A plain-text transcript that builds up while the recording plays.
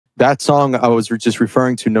that song I was just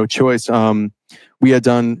referring to, No Choice, we had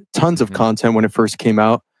done tons of content when it first came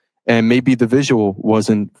out, and maybe the visual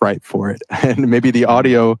wasn't right for it. And maybe the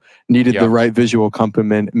audio needed the right visual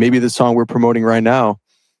accompaniment. Maybe the song we're promoting right now,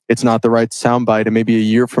 it's not the right soundbite. And maybe a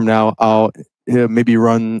year from now, I'll maybe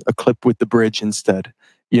run a clip with the bridge instead.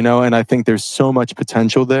 You know, and I think there's so much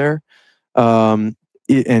potential there. And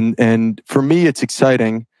for me, it's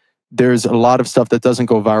exciting. There's a lot of stuff that doesn't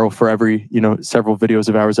go viral for every, several videos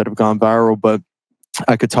of ours that have gone viral, but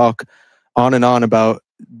I could talk on and on about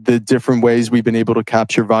the different ways we've been able to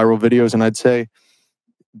capture viral videos. And I'd say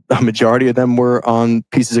a majority of them were on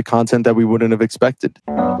pieces of content that we wouldn't have expected.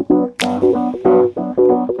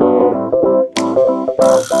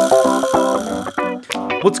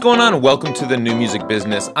 What's going on? Welcome to the New Music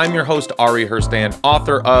Business. I'm your host, Ari Herstand,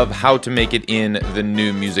 author of How to Make It in the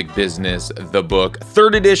New Music Business, the book.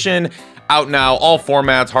 3rd edition, out now, all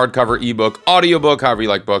formats, hardcover, ebook, audiobook, however you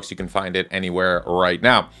like books. You can find it anywhere right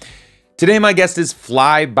now. Today, my guest is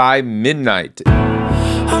Fly by Midnight.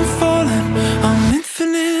 I'm falling, I'm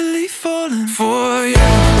infinitely falling for you.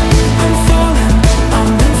 I'm falling,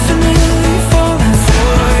 I'm infinitely falling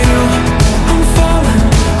for you. I'm falling,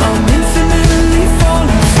 I'm infinitely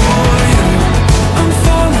falling for you. I'm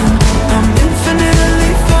falling, I'm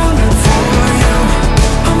infinitely falling for you.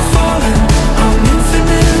 I'm falling, I'm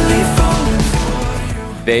infinitely falling for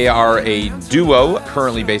you. They are a duo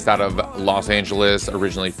currently based out of Los Angeles,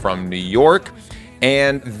 originally from New York.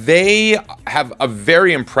 And they have a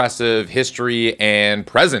very impressive history and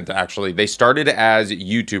present, actually. They started as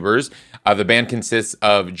YouTubers. The band consists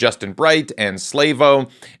of Justin Bryte and Slavo.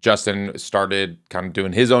 Justin started kind of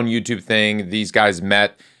doing his own YouTube thing. These guys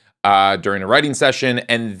met during a writing session.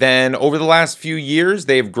 And then over the last few years,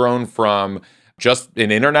 they've grown from just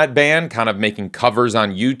an internet band, kind of making covers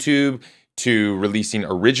on YouTube, to releasing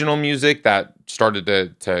original music that started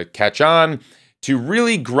to catch on, to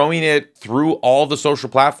really growing it through all the social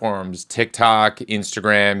platforms, TikTok,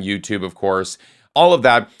 Instagram, YouTube, of course, all of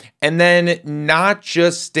that. And then not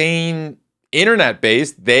just staying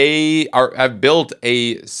internet-based, they have built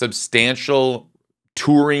a substantial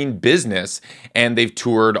touring business, and they've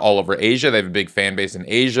toured all over Asia. They have a big fan base in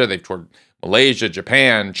Asia. They've toured Malaysia,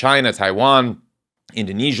 Japan, China, Taiwan,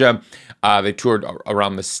 Indonesia. They toured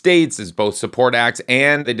around the States as both support acts,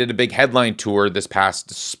 and they did a big headline tour this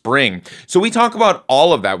past spring. So we talk about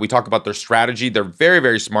all of that. We talk about their strategy. They're very,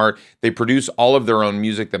 very smart. They produce all of their own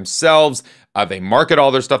music themselves. They market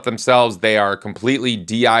all their stuff themselves. They are completely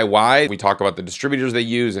DIY. We talk about the distributors they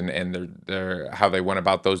use and their how they went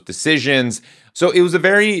about those decisions. So it was a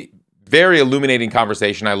very, very illuminating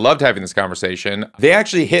conversation. I loved having this conversation. They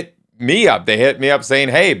actually hit me up. They hit me up saying,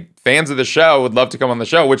 hey, fans of the show would love to come on the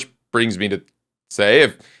show, which brings me to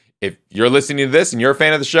say, if you're listening to this and you're a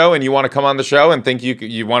fan of the show and you want to come on the show and think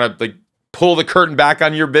you want to like pull the curtain back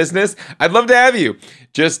on your business, I'd love to have you.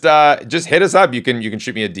 Just hit us up. You can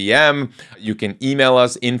shoot me a DM. You can email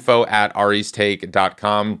us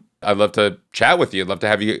info@aristake.com. I'd love to chat with you. I'd love to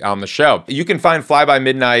have you on the show. You can find Fly by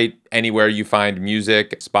Midnight anywhere you find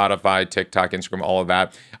music, Spotify, TikTok, Instagram, all of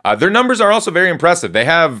that. Their numbers are also very impressive. They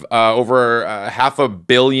have over 500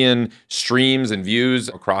 million streams and views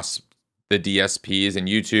across the DSPs and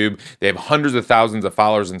YouTube. They have hundreds of thousands of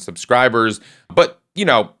followers and subscribers. But,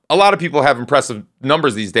 a lot of people have impressive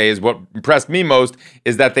numbers these days. What impressed me most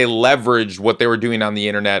is that they leveraged what they were doing on the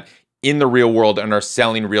internet in the real world and are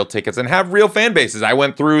selling real tickets and have real fan bases. I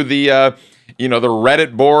went through the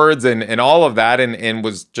Reddit boards and all of that and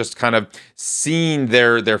was just kind of seeing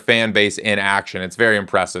their fan base in action. It's very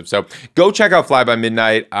impressive. So go check out Fly by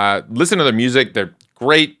Midnight. Listen to their music. They're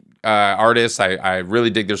great artists. I really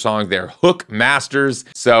dig their songs. They're hook masters.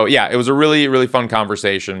 So yeah, it was a really, really fun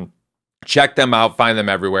conversation. Check them out. Find them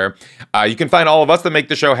everywhere. You can find all of us that make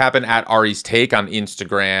the show happen at Ari's Take on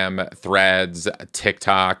Instagram, Threads,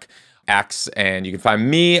 TikTok, X, and you can find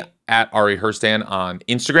me at Ari Herstand on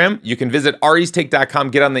Instagram. You can visit aristake.com,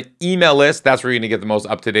 get on the email list. That's where you're going to get the most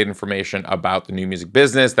up-to-date information about the new music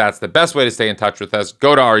business. That's the best way to stay in touch with us.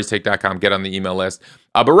 Go to aristake.com, get on the email list.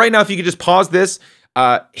 But right now, if you could just pause this,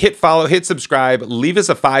 hit follow, hit subscribe, leave us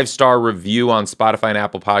a 5-star review on Spotify and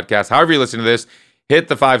Apple Podcasts. However you listen to this, hit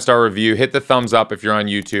the 5-star review, hit the thumbs up if you're on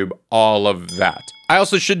YouTube, all of that. I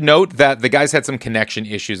also should note that the guys had some connection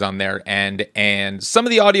issues on their end, and some of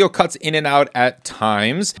the audio cuts in and out at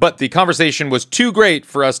times, but the conversation was too great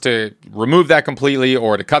for us to remove that completely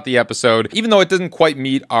or to cut the episode, even though it doesn't quite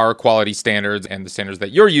meet our quality standards and the standards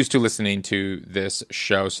that you're used to listening to this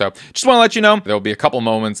show. So just want to let you know, there'll be a couple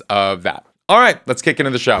moments of that. All right, let's kick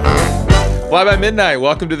into the show. Fly by Midnight,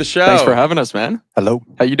 welcome to the show. Thanks for having us, man. Hello.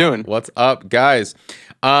 How you doing? What's up, guys?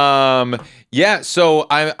 Yeah, so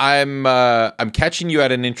I'm catching you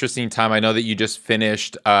at an interesting time. I know that you just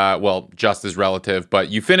finished well, just as relative, but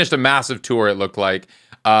you finished a massive tour, it looked like,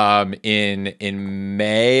 in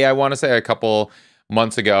May, I want to say, a couple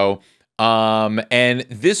months ago. And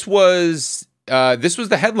this was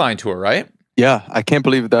the headline tour, right? Yeah, I can't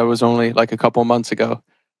believe that was only like a couple months ago.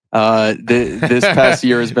 This past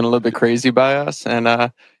year has been a little bit crazy by us, and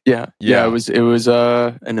yeah, it was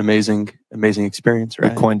an amazing experience,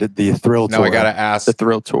 right? We coined it the Thrill Tour. Now I gotta ask, the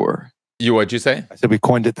Thrill Tour. What'd you say? I said we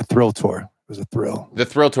coined it the Thrill Tour. It was a thrill. The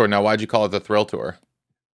Thrill Tour. Now, why'd you call it the Thrill Tour?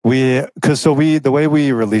 The way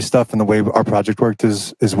we release stuff and the way our project worked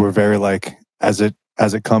is we're very like as it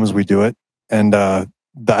comes, we do it. And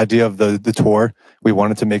the idea of the tour, we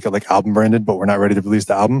wanted to make it like album branded, but we're not ready to release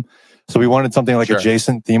the album. So we wanted something like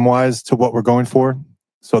adjacent theme wise to what we're going for.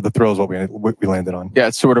 So the Thrill is what we landed on. Yeah,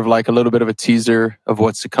 it's sort of like a little bit of a teaser of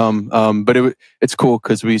what's to come. But it's cool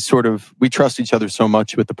because we trust each other so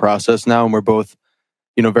much with the process now, and we're both,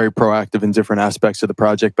 very proactive in different aspects of the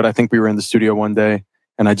project. But I think we were in the studio one day,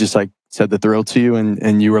 and I just like said the Thrill to you,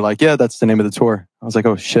 and you were like, "Yeah, that's the name of the tour." I was like,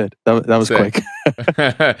 "Oh shit, that was quick."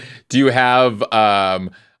 Do you have?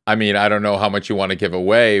 I mean, I don't know how much you want to give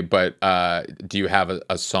away, but do you have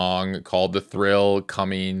a song called "The Thrill"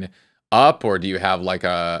 coming up, or do you have like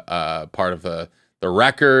a part of the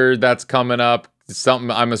record that's coming up?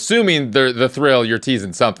 Something, I'm assuming the Thrill, you're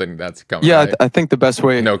teasing something that's coming. Yeah, right? I think the best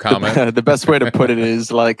way. No comment. The best way to put it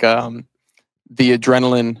is like the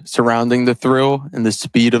adrenaline surrounding the thrill and the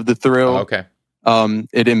speed of the thrill. Okay.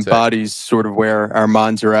 It embodies sort of where our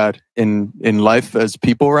minds are at in life as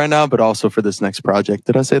people right now, but also for this next project.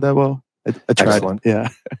 Did I say that well? I tried. Excellent. Yeah.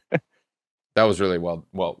 That was really well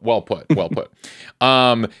put. Well put.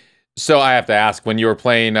 So I have to ask, when you were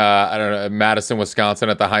playing, I don't know, Madison, Wisconsin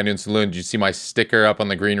at the High Noon Saloon, did you see my sticker up on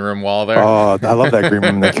the green room wall there? Oh, I love that green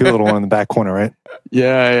room. The cute little one in the back corner, right?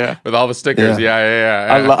 Yeah. With all the stickers. Yeah.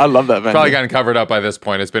 I love that, man. Probably gotten covered up by this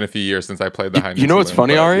point. It's been a few years since I played the High Noon Saloon. You know what's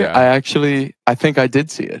funny, Ari? Yeah. I think I did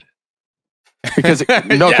see it. Because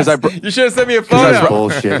you should have sent me a photo.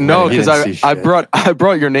 Bullshit. No, because I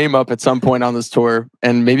brought your name up at some point on this tour,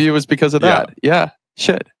 and maybe it was because of that. Yeah.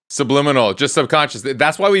 Shit. Subliminal, just subconscious.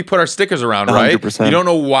 That's why we put our stickers around, right? 100%. You don't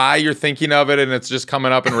know why you're thinking of it, and it's just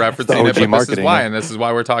coming up and referencing it. But this is why, and this is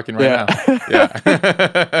why we're talking right now.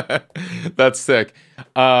 Yeah, that's sick.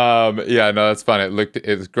 Yeah, no, that's fun.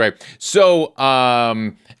 It's great. So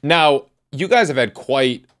now you guys have had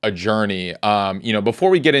quite a journey. Before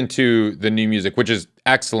we get into the new music, which is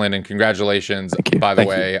excellent, and congratulations, by the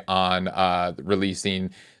way, on releasing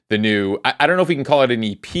the new, I don't know if we can call it an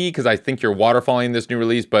EP, because I think you're waterfalling this new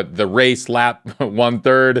release, but the Race Lap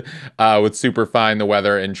 1/3 with Superfine, The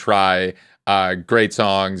Weather, and Try. Great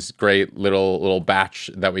songs, great little batch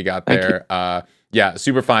that we got there. Yeah,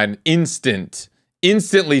 Superfine,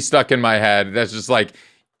 instantly stuck in my head. That's just like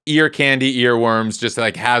ear candy, earworms, just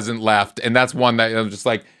like hasn't left. And that's one that I've just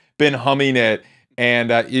like been humming it.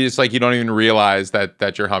 And it's like you don't even realize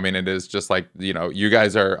that you're humming it. Is just like, you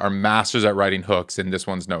guys are masters at writing hooks, and this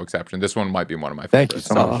one's no exception. This one might be one of my favorites.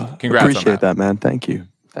 Thank you so much. Congrats on appreciate that, man. Thank you.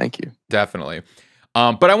 Definitely.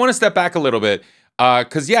 But I want to step back a little bit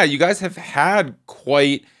because, you guys have had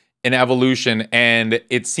quite an evolution, and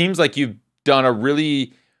it seems like you've done a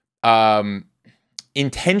really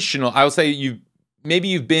intentional, I would say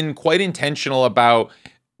you've been quite intentional about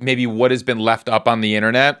maybe what has been left up on the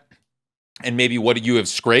internet and maybe what you have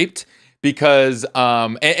scraped, because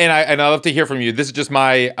I'd love to hear from you. This is just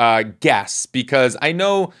my guess, because I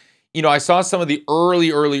know, I saw some of the early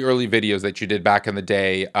videos that you did back in the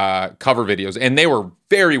day, cover videos, and they were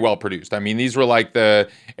very well produced. I mean, these were like the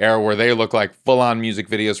era where they look like full-on music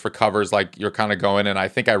videos for covers, like you're kind of going, and I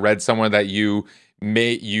think I read somewhere that you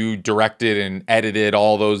directed and edited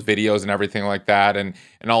all those videos and everything like that, and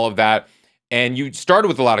all of that. And you started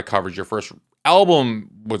with a lot of covers. Your first album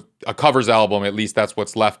was a covers album, at least that's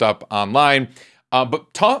what's left up online.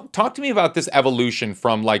 But talk to me about this evolution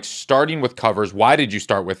from like starting with covers. Why did you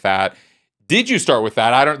start with that? Did you start with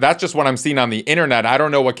that? That's just what I'm seeing on the internet. I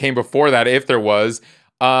don't know what came before that, if there was.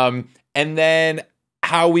 And then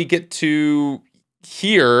how we get to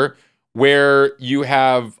here, where you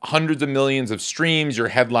have hundreds of millions of streams, you're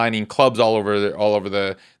headlining clubs all over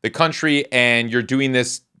the country, and you're doing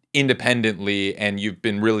this independently, and you've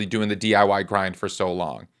been really doing the DIY grind for so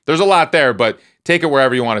long. There's a lot there, but take it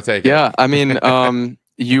wherever you want to take it. Yeah, I mean,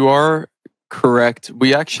 you are correct.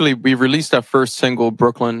 We released our first single,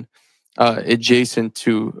 Brooklyn, adjacent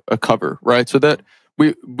to a cover, right? So that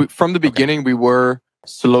we from the beginning, we were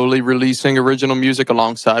slowly releasing original music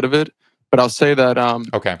alongside of it. But I'll say that,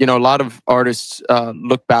 Okay. you know, a lot of artists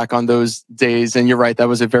look back on those days, and you're right, that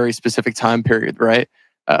was a very specific time period, right?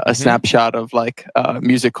 A snapshot of like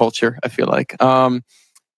music culture, I feel like.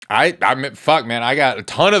 I mean, fuck, man, I got a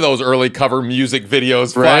ton of those early cover music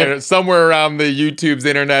videos Right. somewhere around the YouTube's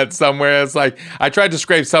internet somewhere. It's like, I tried to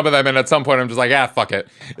scrape some of them, and at some point I'm just like, fuck it.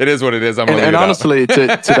 It is what it is. I'm gonna leave And it out. honestly,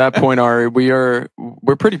 to that point, Ari, we're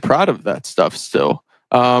pretty proud of that stuff still.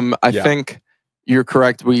 I think you're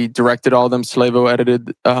correct. We directed all of them. Slavo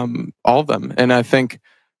edited all of them. And I think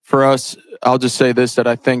for us, I'll just say this, that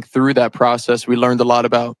I think through that process, we learned a lot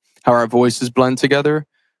about how our voices blend together.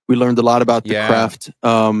 We learned a lot about the craft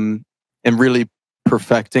and really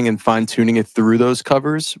perfecting and fine-tuning it through those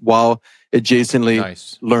covers while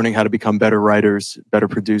adjacently learning how to become better writers, better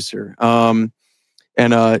producer.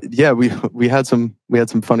 We had some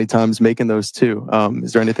funny times making those too.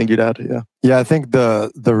 Is there anything you'd add? Yeah, I think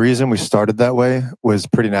the reason we started that way was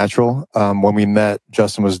pretty natural. When we met,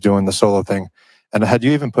 Justin was doing the solo thing. And had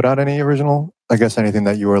you even put out any original, I guess anything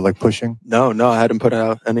that you were like pushing? No, I hadn't put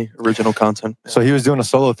out any original content. So he was doing a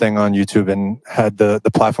solo thing on YouTube and had the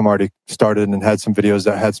platform already started and had some videos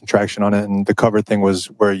that had some traction on it. And the cover thing was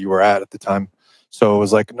where you were at the time. So it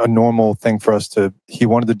was like a normal thing for us he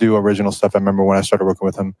wanted to do original stuff. I remember when I started working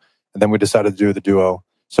with him, and then we decided to do the duo.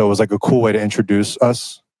 So it was like a cool way to introduce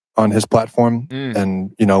us on his platform.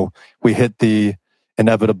 And, you know, we hit the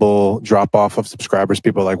inevitable drop off of subscribers.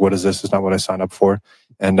 People are like, what is this? It's not what I signed up for.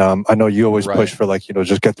 And I know you always push for like, you know,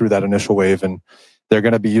 just get through that initial wave, and they're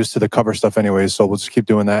going to be used to the cover stuff anyways. So we'll just keep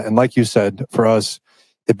doing that. And like you said, for us,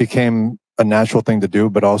 it became a natural thing to do,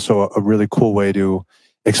 but also a really cool way to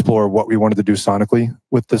explore what we wanted to do sonically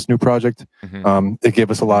with this new project. It gave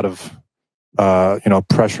us a lot of, you know,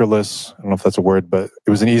 pressureless, I don't know if that's a word, but it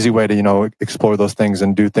was an easy way to, you know, explore those things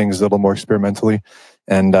and do things a little more experimentally.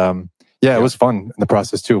 And it was fun in the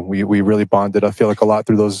process too. We really bonded, I feel like, a lot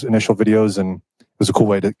through those initial videos, and it was a cool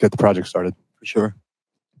way to get the project started. For sure.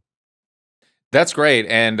 That's great.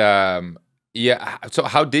 And so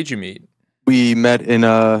how did you meet? We met in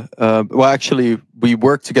actually, we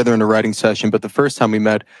worked together in a writing session, but the first time we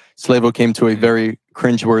met, Slavo came to a very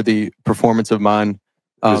cringeworthy performance of mine.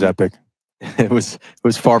 It was epic. It was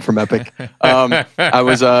far from epic. I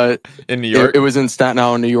was in New York. It was in Staten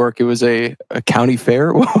Island, New York. It was a county fair.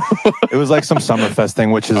 It was like some Summerfest thing,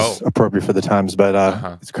 which is appropriate for the times, but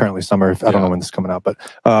it's currently summer. I don't know when this is coming out, but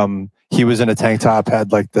he was in a tank top,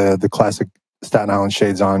 had like the classic Staten Island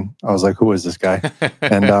shades on. I was like, who is this guy?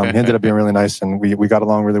 And he ended up being really nice, and we got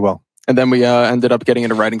along really well. And then we ended up getting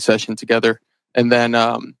in a writing session together. And then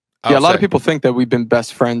a lot of people think that we've been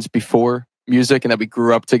best friends before music and that we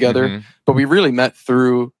grew up together, but we really met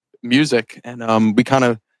through music. And we kind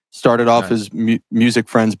of started off as music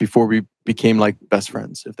friends before we became like best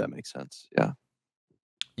friends, if that makes sense.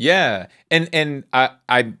 Yeah. And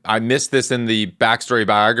I missed this in the backstory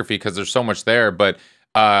biography because there's so much there, but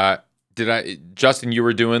Justin, you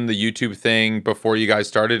were doing the YouTube thing before you guys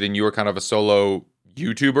started, and you were kind of a solo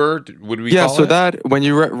YouTuber, would we call it? So that, when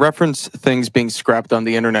you reference things being scrapped on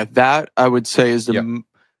the internet, that I would say is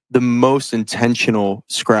the most intentional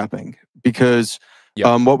scrapping, because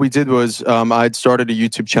what we did was I'd started a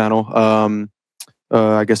YouTube channel.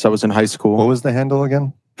 I guess I was in high school. What was the handle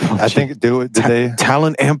again? I think did they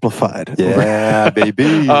Talent Amplified? Yeah,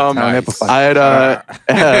 baby. Talent Amplified. I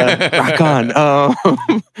had rock on.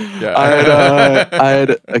 I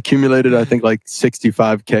had accumulated, I think, like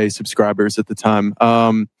 65K subscribers at the time.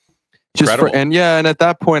 And at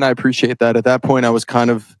that point, I appreciate that. At that point, I was kind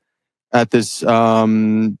of at this,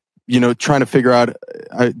 trying to figure out,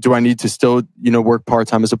 do I need to still, work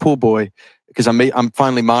part-time as a pool boy? Because I'm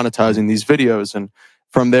finally monetizing these videos. And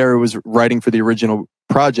from there, it was writing for the original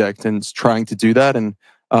project and trying to do that. And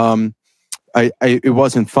it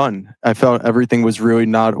wasn't fun. I felt everything was really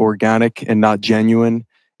not organic and not genuine.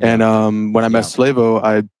 And when I met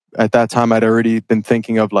Slavo, at that time, I'd already been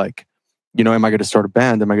thinking of like, am I going to start a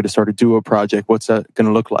band? Am I going to start a duo project? What's that going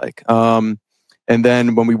to look like? And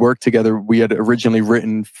then when we worked together, we had originally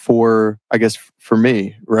written for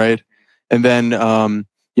me, right? And then,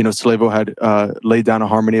 Slavo had laid down a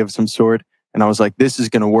harmony of some sort. And I was like, this is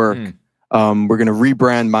going to work. We're going to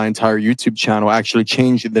rebrand my entire YouTube channel, actually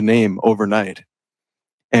change the name overnight.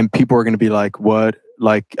 And people are going to be like, what?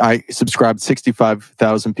 Like, I subscribed,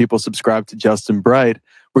 65,000 people subscribed to Justin Bryte.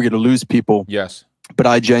 We're going to lose people. Yes. But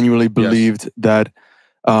I genuinely believed that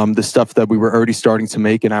the stuff that we were already starting to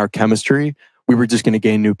make in our chemistry, we were just going to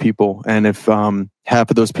gain new people. And if half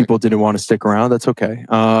of those people didn't want to stick around, that's okay.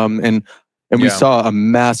 And we saw a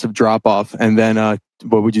massive drop off. And then,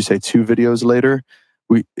 what would you say, 2 videos later,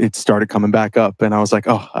 it started coming back up, and I was like,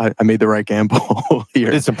 oh, I made the right gamble here.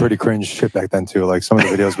 We did some pretty cringe shit back then too. Like some of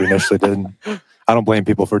the videos we initially did. I don't blame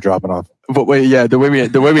people for dropping off. But wait, yeah, the way we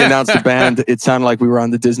announced the band, it sounded like we were on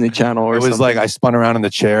the Disney Channel or it was something. like I spun around in the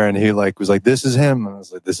chair and he like was like, "This is him." And I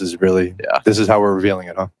was like, "This is really, this is how we're revealing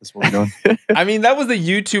it, huh? This is what we're doing." I mean, that was the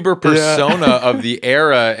YouTuber persona of the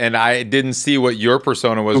era, and I didn't see what your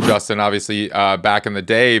persona was, Justin. Obviously, back in the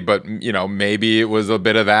day, but you know, maybe it was a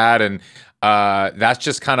bit of that, and that's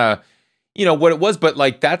just kind of, you know, what it was. But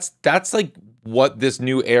like, that's like what this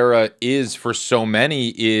new era is for so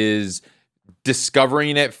many is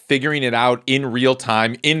discovering it, figuring it out in real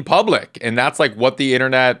time in public. And that's like what the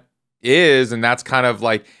internet is. And that's kind of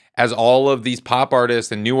like, as all of these pop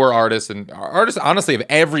artists and newer artists and artists, honestly, of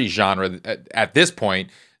every genre at this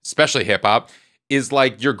point, especially hip hop, is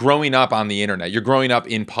like you're growing up on the internet. You're growing up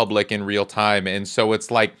in public in real time. And so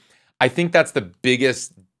it's like, I think that's the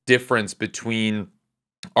biggest difference between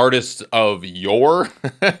artists of yore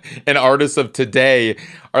and artists of today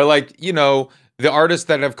are like, you know, the artists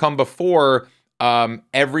that have come before,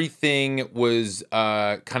 everything was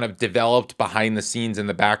kind of developed behind the scenes in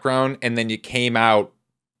the background, and then it came out,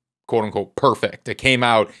 quote unquote, perfect. It came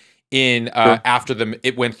out in after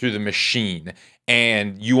it went through the machine,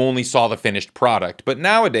 and you only saw the finished product. But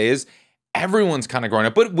nowadays, everyone's kind of growing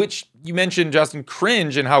up. But which you mentioned, Justin,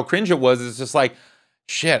 cringe and how cringe it was. It's just like,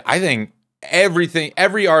 shit. I think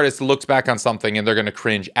every artist looks back on something and they're going to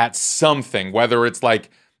cringe at something, whether it's like.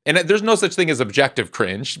 And there's no such thing as objective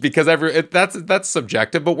cringe because that's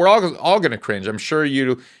subjective, but we're all going to cringe. I'm sure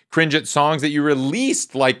you cringe at songs that you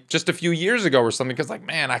released like just a few years ago or something because like,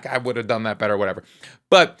 man, I would have done that better, whatever.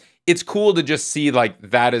 But it's cool to just see like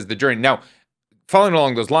that as the journey. Now, following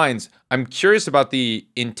along those lines, I'm curious about the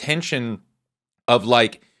intention of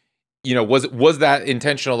like, you know, was that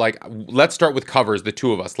intentional? Like, let's start with covers, the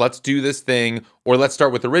two of us. Let's do this thing, or let's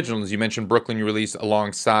start with originals. You mentioned Brooklyn, you released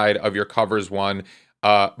alongside of your covers one.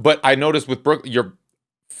 But I noticed with your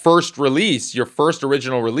first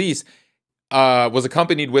original release, was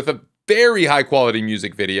accompanied with a very high quality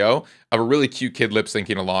music video of a really cute kid lip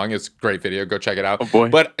syncing along. It's a great video. Go check it out. Oh boy.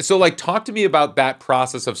 But so like, talk to me about that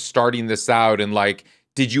process of starting this out and like,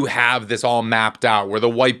 did you have this all mapped out where the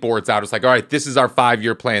whiteboard's out? It's like, all right, this is our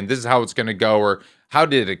 5-year plan. This is how it's going to go. Or how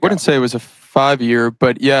did it go? I wouldn't say it was a 5-year,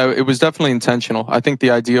 but yeah, it was definitely intentional. I think the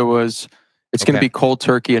idea was it's going to be cold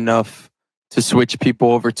turkey enough to switch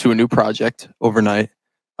people over to a new project overnight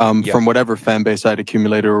from whatever fan base I'd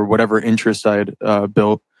accumulated or whatever interest I had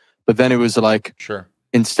built. But then it was like,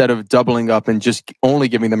 instead of doubling up and just only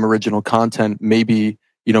giving them original content, maybe,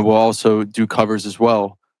 you know, we'll also do covers as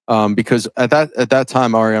well. Because at that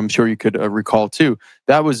time, Ari, I'm sure you could recall too,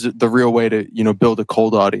 that was the real way to, you know, build a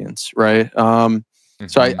cold audience, right?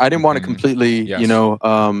 So I didn't want to completely, you know,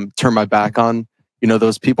 turn my back on, you know,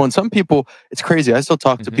 those people. And some people, it's crazy. I still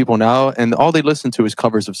talk to people now and all they listen to is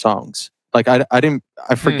covers of songs. Like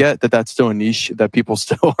I forget that that's still a niche that people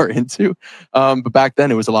still are into. But back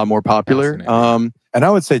then it was a lot more popular. And I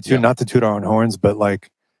would say too, not to toot our own horns, but like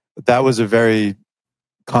that was a very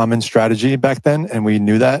common strategy back then. And we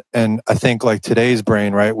knew that. And I think like today's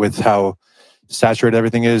brain, right, with how saturated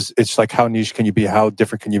everything is, it's like how niche can you be? How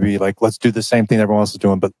different can you be? Like, let's do the same thing everyone else is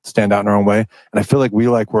doing, but stand out in our own way. And I feel like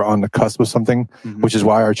we're on the cusp of something, which is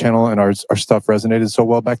why our channel and our stuff resonated so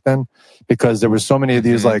well back then, because there were so many of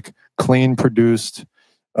these like clean produced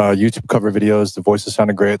YouTube cover videos. The voices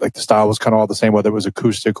sounded great. Like the style was kind of all the same, whether it was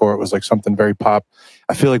acoustic or it was like something very pop.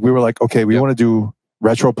 I feel like we were like, okay, we want to do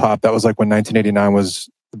retro pop. That was like when 1989 was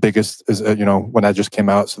the biggest, you know, when that just came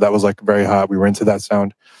out. So that was like very hot. We were into that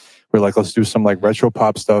sound. We're like, let's do some like retro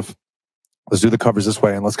pop stuff. Let's do the covers this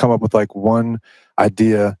way. And let's come up with like one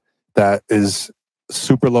idea that is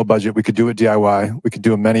super low budget. We could do it DIY. We could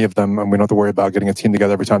do many of them and we don't have to worry about getting a team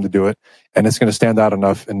together every time to do it. And it's going to stand out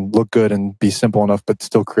enough and look good and be simple enough, but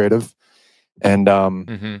still creative. And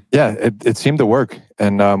it seemed to work.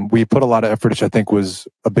 And we put a lot of effort, which I think was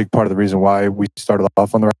a big part of the reason why we started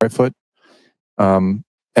off on the right foot. And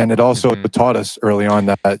it also taught us early on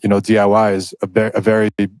that, you know, DIY is a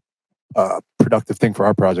very productive thing for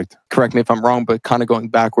our project. Correct me if I'm wrong, but kind of going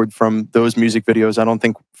backward from those music videos, I don't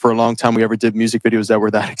think for a long time we ever did music videos that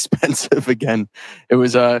were that expensive. Again, it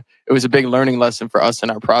was a big learning lesson for us in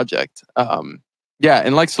our project. And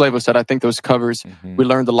like Slavo said, I think those covers, we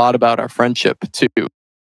learned a lot about our friendship to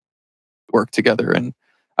work together. And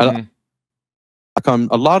a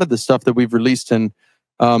lot of the stuff that we've released, and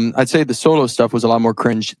I'd say the solo stuff was a lot more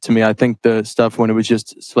cringe to me. I think the stuff when it was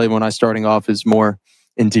just Slavo and I starting off is more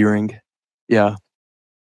endearing. Yeah.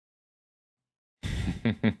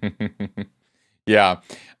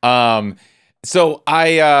 So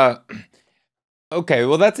I Okay,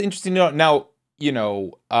 well, that's interesting to know.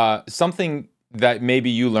 Now, something that maybe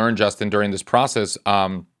you learned, Justin, during this process.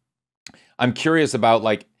 I'm curious about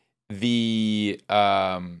like the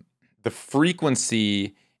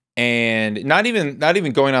frequency, and not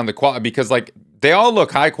even going on the quality, because like they all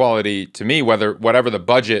look high quality to me, whatever the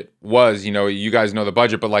budget was. You guys know the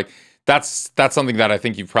budget, but like that's something that I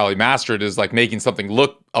think you've probably mastered, is like making something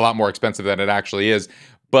look a lot more expensive than it actually is.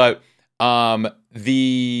 But the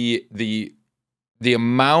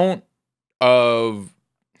amount of,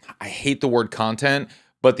 I hate the word content,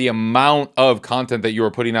 but the amount of content that you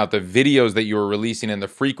were putting out, the videos that you were releasing, and the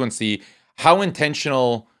frequency, how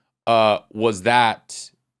intentional was that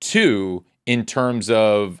too, in terms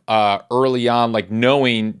of early on, like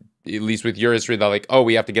knowing, at least with your history, that like, oh,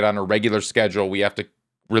 we have to get on a regular schedule, we have to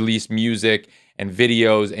release music and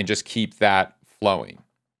videos and just keep that flowing?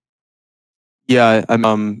 Yeah,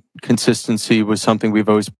 consistency was something we've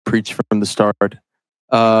always preached from the start.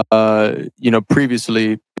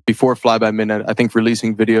 Previously, before Fly by Midnight, I think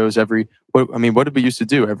releasing videos what did we used to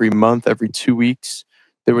do? Every month, every 2 weeks.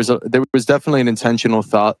 There was definitely an intentional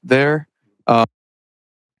thought there.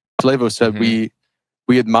 Slavo said we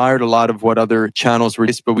admired a lot of what other channels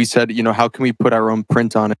released, but we said, how can we put our own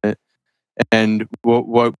print on it? And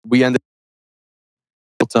what we ended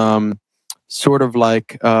up sort of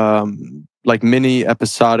like mini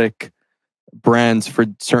episodic brands for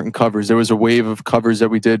certain covers. There was a wave of covers that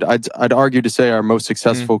we did. I'd argue to say our most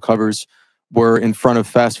successful covers were in front of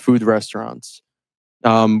fast food restaurants,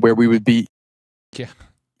 where we would be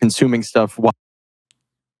consuming stuff while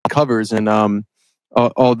covers. And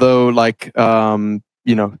although like some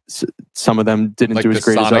of them didn't like do as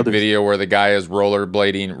great as others. Like the Sonic video where the guy is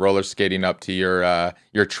roller skating up to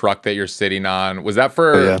your truck that you're sitting on. Was that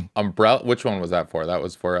for Umbrella? Which one was that for? That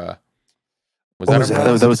was for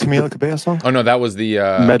that was Camila Cabello song? Oh no, that was the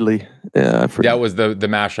medley. Yeah, that was the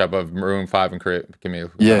mashup of Maroon 5 and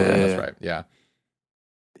Camila. That's right. Yeah.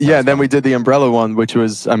 Yeah, and then we did the Umbrella one, which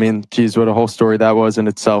was, geez, what a whole story that was in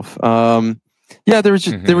itself. There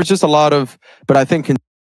was just a lot of, but I think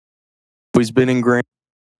always been ingrained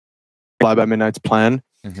Fly by Midnight's plan.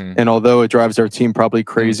 And although it drives our team probably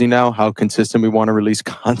crazy now, how consistent we want to release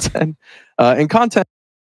content. And content,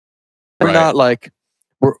 we're not like,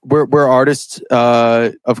 we're artists,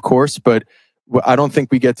 of course, but I don't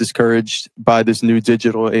think we get discouraged by this new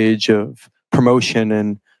digital age of promotion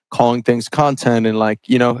and calling things content, and like,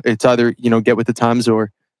 it's either, get with the times,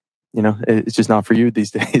 or, it's just not for you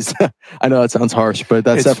these days. I know that sounds harsh, but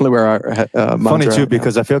that's definitely where our funny too,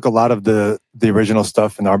 because I feel like a lot of the original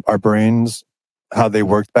stuff in our brains, how they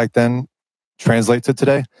worked back then, translate to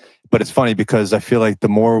today. But it's funny because I feel like the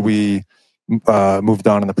more we moved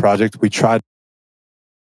on in the project, we tried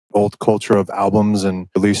old culture of albums and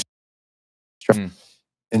release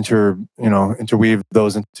interweave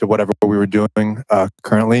those into whatever we were doing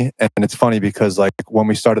currently. And it's funny because like when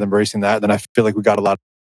we started embracing that, then I feel like we got a lot of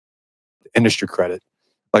industry credit.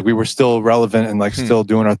 Like we were still relevant and like still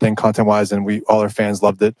doing our thing content wise, and all our fans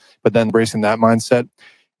loved it. But then embracing that mindset,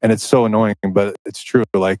 and it's so annoying, but it's true.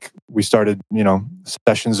 Like we started,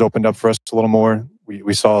 sessions opened up for us a little more.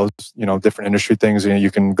 We saw, different industry things.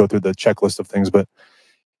 You can go through the checklist of things, but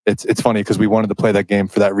it's funny because we wanted to play that game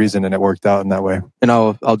for that reason, and it worked out in that way. And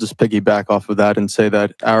I'll just piggyback off of that and say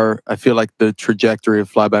that I feel like the trajectory of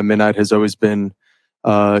Fly by Midnight has always been,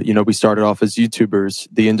 we started off as YouTubers.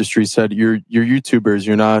 The industry said, you're YouTubers,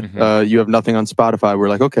 you're not, you have nothing on Spotify. We're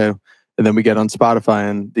like, okay. And then we get on Spotify,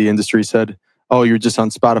 and the industry said, oh, you're just on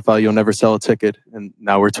Spotify, you'll never sell a ticket. And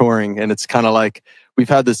now we're touring. And it's kind of like, we've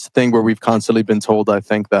had this thing where we've constantly been told, I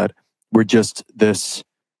think, that we're just this.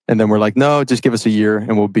 And then we're like, no, just give us a year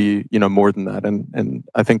and we'll be, more than that. And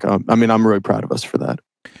I think, I'm really proud of us for that.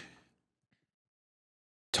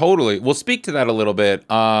 Totally. We'll speak to that a little bit,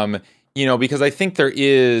 because I think there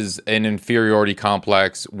is an inferiority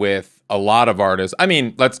complex with a lot of artists.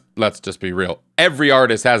 Let's just be real. Every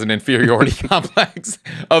artist has an inferiority complex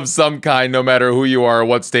of some kind, no matter who you are or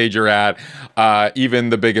what stage you're at. Even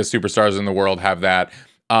the biggest superstars in the world have that.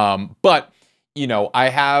 But I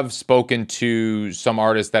have spoken to some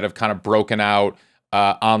artists that have kind of broken out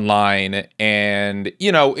online, and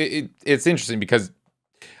it's interesting because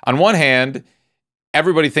on one hand,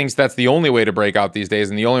 everybody thinks that's the only way to break out these days,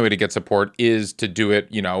 and the only way to get support is to do it,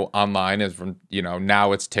 online. As from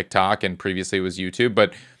now it's TikTok, and previously it was YouTube.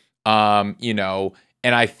 But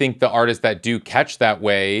and I think the artists that do catch that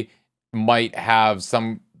way might have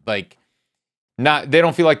some like. They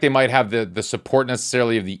don't feel like they might have the support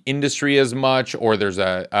necessarily of the industry as much, or there's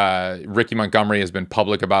Ricky Montgomery has been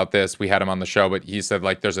public about this. We had him on the show, but he said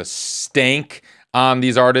like there's a stank on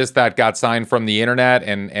these artists that got signed from the internet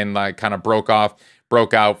and like kind of broke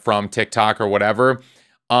out from TikTok or whatever.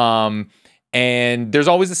 And there's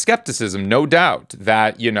always a skepticism, no doubt,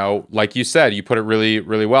 that, you know, like you said, you put it really,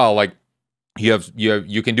 really well. Like you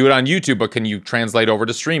can do it on YouTube, but can you translate over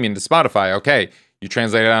to streaming to Spotify? Okay, you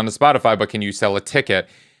translate it onto Spotify, but can you sell a ticket?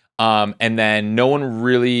 And then no one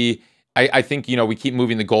really, I think, you know, we keep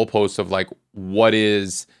moving the goalposts of like what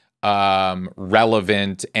is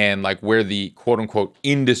relevant and like where the quote unquote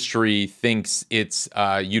industry thinks it's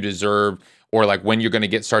you deserve, or like when you're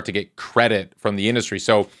going to start to get credit from the industry.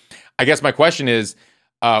 So I guess my question is,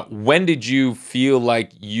 when did you feel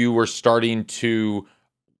like you were starting to,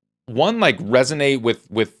 one, like resonate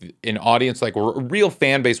with an audience, like a real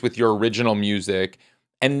fan base with your original music?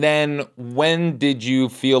 And then when did you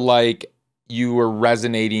feel like you were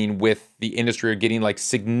resonating with the industry or getting like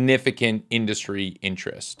significant industry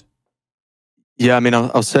interest? Yeah, I mean,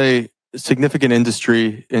 I'll say significant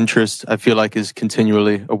industry interest, I feel like, is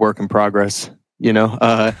continually a work in progress. You know,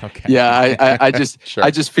 Okay. yeah, I just Sure. I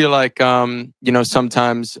just feel like you know,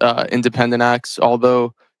 sometimes independent acts,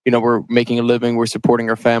 although, you know, we're making a living, we're supporting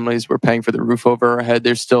our families, we're paying for the roof over our head,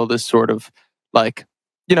 there's still this sort of like,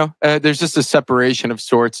 you know, there's just a separation of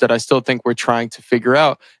sorts that I still think we're trying to figure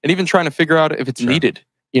out, and even trying to figure out if it's Sure. needed.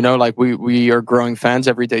 You know, like we are growing fans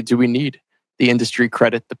every day. Do we need the industry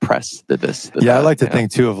credit, the press, the this? The Yeah, that, I like to you know?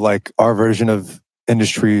 think too of like our version of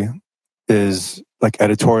industry is like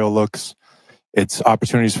editorial looks. It's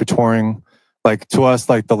opportunities for touring. Like to us,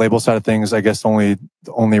 like the label side of things, I guess the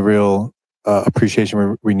only real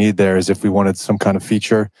appreciation we need there is if we wanted some kind of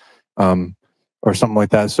feature or something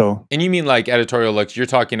like that. So, And you mean like editorial looks? You're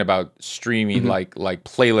talking about streaming, like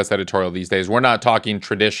playlist editorial these days. We're not talking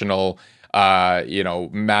traditional, you know,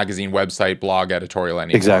 magazine, website, blog editorial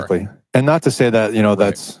anymore. exactly. And not to say that, you know,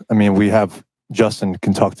 that's, I mean, we have, Justin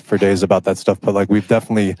can talk for days about that stuff, but like we've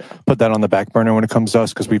definitely put that on the back burner when it comes to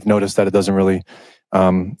us, because we've noticed that it doesn't really,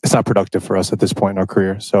 it's not productive for us at this point in our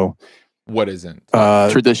career. So what isn't?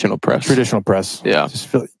 Traditional press. Traditional press. Yeah.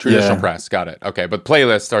 Traditional press. Got it. Okay. But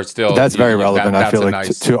playlists are still, that's very relevant. I that's feel a like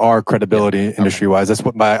nice, to our credibility industry wise. That's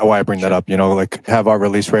why I bring that up. You know, like have our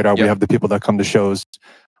release radar. We have the people that come to shows.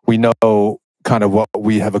 We know kind of what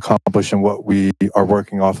we have accomplished and what we are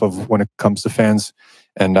working off of when it comes to fans.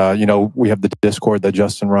 And you know, we have the Discord that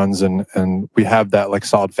Justin runs, and we have that like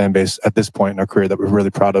solid fan base at this point in our career that we're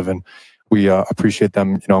really proud of, and we appreciate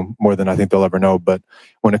them, you know, more than I think they'll ever know. But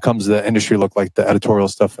when it comes to the industry look, like the editorial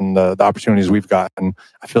stuff and the opportunities we've got, and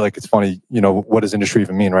I feel like it's funny, you know, what does industry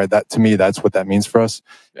even mean, right? That to me, that's what that means for us.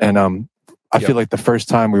 And I feel like the first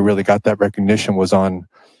time we really got that recognition was on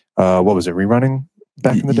what was it, Rerunning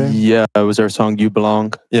back in the day? Yeah, it was our song "You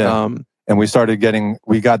Belong." Yeah. And we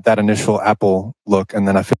got that initial Apple look, and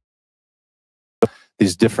then I feel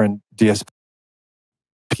these different DSPs,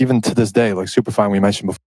 even to this day, like Superfine, we mentioned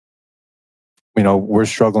before, you know, we're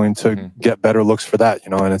struggling to get better looks for that, you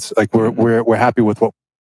know, and it's like we're happy with what,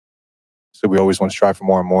 so we always want to strive for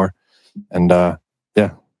more and more, and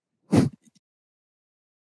yeah. Right.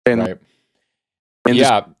 And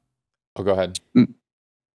yeah. Oh, go ahead.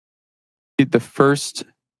 The first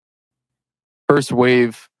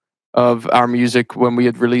wave of our music, when we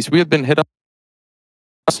had released, we had been hit up,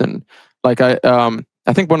 and like I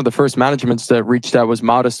think one of the first managements that reached out was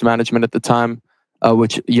Modest Management at the time,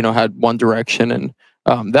 which, you know, had One Direction, and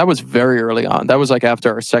that was very early on. That was like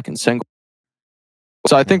after our second single.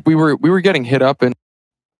 So I think we were getting hit up, and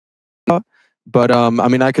but I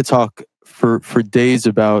mean, I could talk for days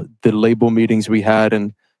about the label meetings we had,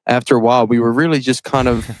 and after a while, we were really just kind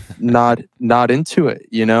of not into it,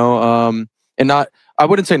 you know, and not, I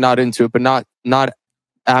wouldn't say not into it, but not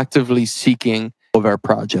actively seeking of our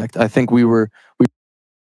project. I think we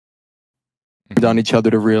on each other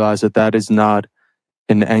to realize that that is not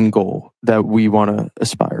an end goal that we want to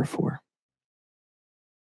aspire for.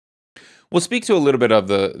 Well, speak to a little bit of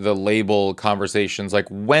the label conversations. Like,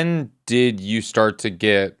 when did you start to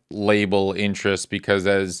get label interest? Because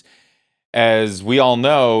as we all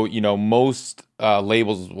know, you know, most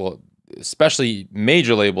labels, well, especially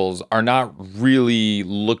major labels, are not really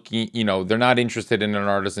looking, you know, they're not interested in an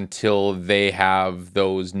artist until they have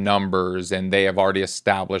those numbers and they have already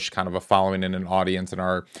established kind of a following and an audience and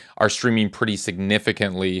are streaming pretty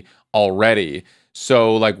significantly already.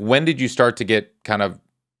 So like, when did you start to get kind of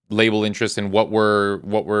label interest, and what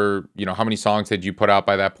were, you know, how many songs did you put out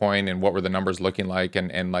by that point, and what were the numbers looking like,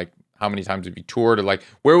 and like how many times have you toured, or like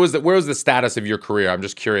where was the status of your career? I'm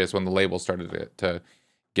just curious when the label started to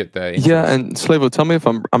get the interest. Yeah, and Slavo, tell me if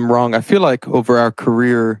I'm wrong. I feel like over our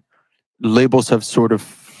career, labels have sort of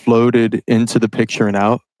floated into the picture and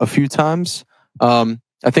out a few times. I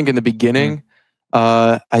think in the beginning,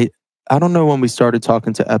 I don't know when we started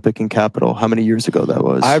talking to Epic and Capital, how many years ago that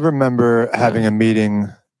was. I remember having a meeting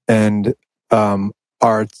and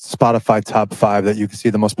our Spotify top 5 that you can see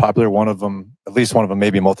the most popular, one of them, at least one of them,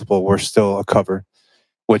 maybe multiple, were still a cover,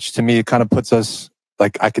 which to me kind of puts us,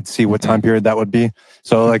 like, I could see what time period that would be.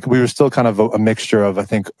 So like we were still kind of a mixture of, I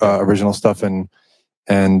think, original stuff and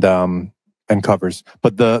covers.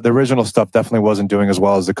 But the original stuff definitely wasn't doing as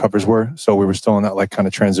well as the covers were. So we were still in that like kind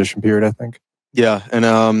of transition period, I think. Yeah,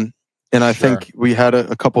 and I think we had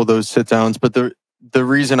a couple of those sit downs. But the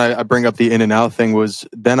reason I bring up the in and out thing was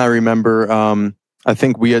then I remember I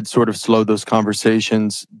think we had sort of slowed those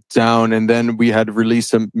conversations down, and then we had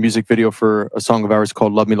released a music video for a song of ours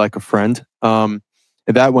called "Love Me Like a Friend."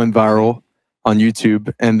 And that went viral on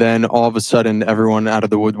YouTube, and then all of a sudden, everyone out of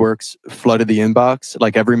the woodworks flooded the inbox,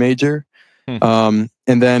 like every major. And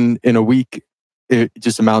then in a week, it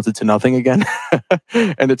just amounted to nothing again.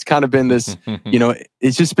 And it's kind of been this,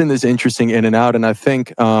 it's just been this interesting in and out. And I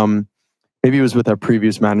think maybe it was with our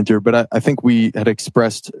previous manager, but I think we had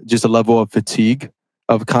expressed just a level of fatigue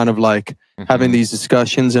of kind of like having these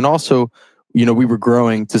discussions. And also, we were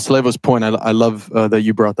growing. To Slavo's point, I love that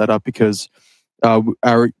you brought that up, because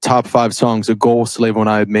our top 5 songs, a goal Slavo and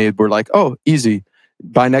I had made, were like, oh, easy.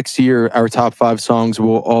 By next year, our top 5 songs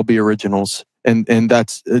will all be originals. And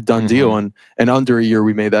that's a done deal. And under a year,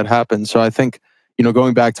 we made that happen. So I think,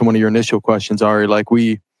 going back to one of your initial questions, Ari, like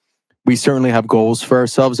we certainly have goals for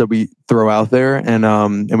ourselves that we throw out there,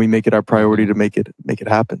 and we make it our priority to make it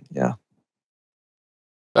happen. Yeah.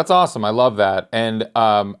 That's awesome. I love that. And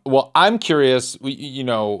well, I'm curious.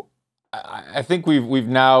 I think we've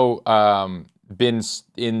now been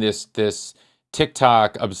in this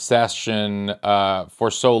TikTok obsession for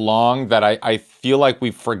so long that I feel like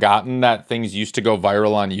we've forgotten that things used to go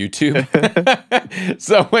viral on YouTube.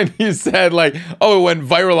 So when you said like, oh, it went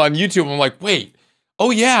viral on YouTube, I'm like, wait,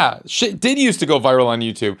 oh yeah, shit did used to go viral on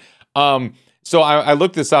YouTube. So I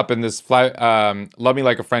looked this up, and this Love Me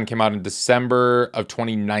Like a Friend came out in December of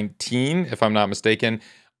 2019, if I'm not mistaken.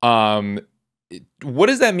 What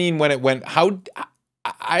does that mean when it went?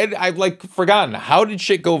 I've like forgotten. How did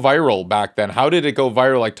shit go viral back then? How did it go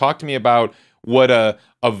viral? Like, talk to me about what a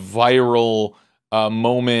viral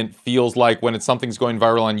moment feels like when something's going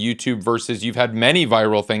viral on YouTube versus you've had many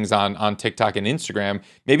viral things on TikTok and Instagram.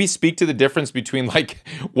 Maybe speak to the difference between like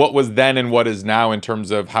what was then and what is now in terms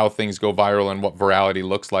of how things go viral and what virality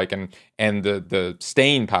looks like and the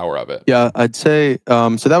staying power of it. Yeah, I'd say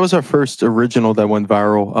so that was our first original that went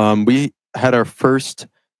viral. We had our first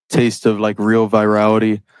taste of like real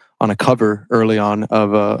virality on a cover early on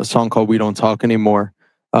of a song called "We Don't Talk Anymore."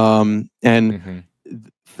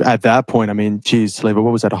 At that point, I mean, geez, Slavo,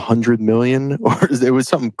 what was that, 100 million? Or it was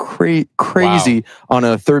something crazy on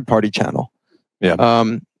a third-party channel. Yeah.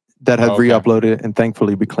 That had re-uploaded, and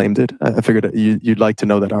thankfully we claimed it. I figured you'd like to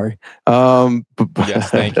know that, Ari. Yes,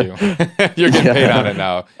 thank you. You're getting paid on it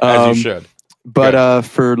now, as you should. But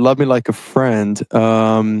for "Love Me Like a Friend,"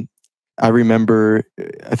 I remember,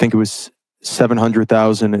 I think it was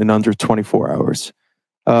 700,000 in under 24 hours.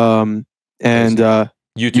 And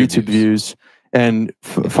YouTube views. And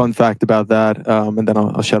fun fact about that, and then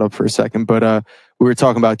I'll shut up for a second, but we were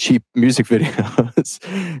talking about cheap music videos.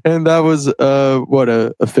 And that was, a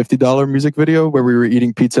 $50 music video where we were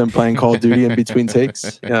eating pizza and playing Call of Duty in between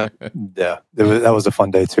takes? Yeah. Yeah. That was a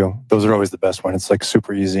fun day too. Those are always the best when it's like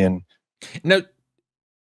super easy. And now,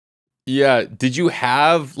 yeah, did you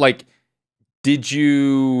have like,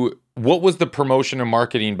 what was the promotion and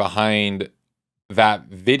marketing behind that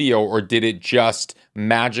video, or did it just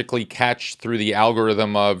magically catch through the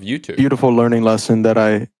algorithm of YouTube? Beautiful learning lesson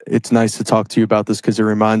that it's nice to talk to you about this, because it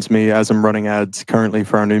reminds me, as I'm running ads currently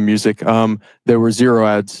for our new music, there were 0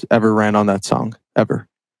 ads ever ran on that song, ever.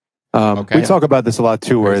 We talk about this a lot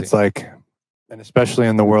too, where it's like, and especially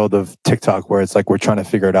in the world of TikTok, where it's like we're trying to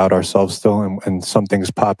figure it out ourselves still, and some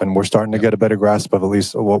things pop, and we're starting to get a better grasp of at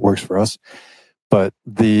least what works for us. But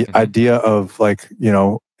the idea of like,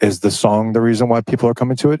 is the song the reason why people are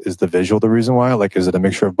coming to it? Is the visual the reason why? Like, is it a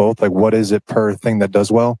mixture of both? Like, what is it per thing that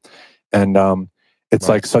does well? And it's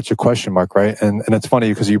like such a question mark, right? And it's funny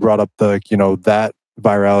because you brought up the, that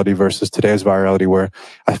virality versus today's virality, where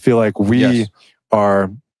I feel like we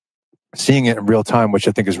are seeing it in real time, which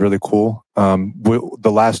I think is really cool.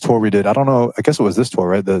 The last tour we did, I don't know, I guess it was this tour,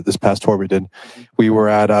 right? This past tour we did, we were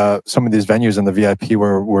at some of these venues in the VIP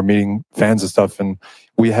where we're meeting fans and stuff, and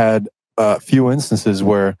we had a few instances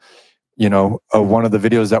where, one of the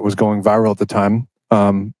videos that was going viral at the time,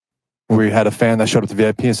 we had a fan that showed up to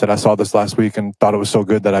VIP and said, "I saw this last week and thought it was so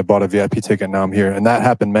good that I bought a VIP ticket. Now I'm here." And that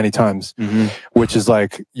happened many times, which is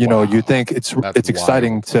like, you think it's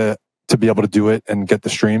exciting to to be able to do it and get the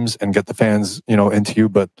streams and get the fans, you know, into you.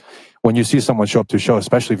 But when you see someone show up to a show,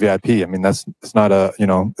 especially VIP, I mean, it's not a, you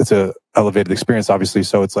know, it's a elevated experience, obviously.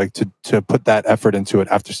 So it's like to put that effort into it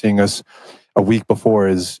after seeing us a week before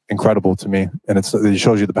is incredible to me. And it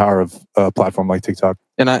shows you the power of a platform like TikTok.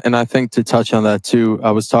 And I think to touch on that too,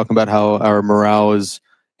 I was talking about how our morale is,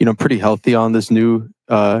 you know, pretty healthy on this new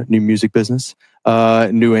music business,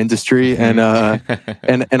 new industry. And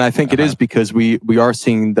I think it is because we are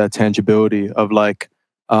seeing that tangibility of like,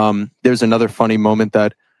 there's another funny moment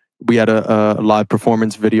that we had a live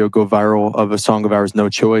performance video go viral of a song of ours, No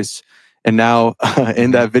Choice. And now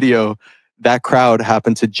in that video, that crowd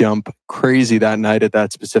happened to jump crazy that night at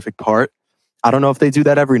that specific part. I don't know if they do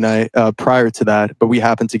that every night prior to that, but we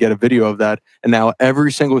happened to get a video of that. And now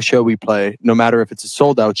every single show we play, no matter if it's a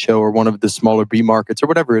sold out show or one of the smaller B markets or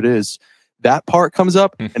whatever it is, that part comes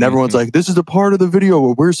up and everyone's like, this is the part of the video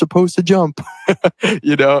where we're supposed to jump,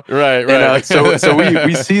 you know? Right. And, so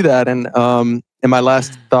we see that. And my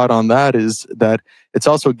last thought on that is that it's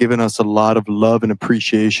also given us a lot of love and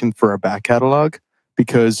appreciation for our back catalog,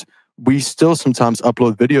 because we still sometimes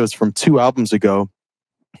upload videos from 2 albums ago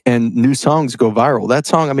and new songs go viral. That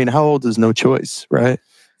song, I mean, how old is No Choice, right?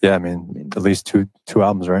 Yeah, I mean, at least two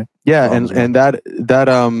albums, right? Yeah, and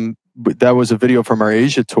that was a video from our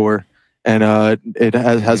Asia tour, and it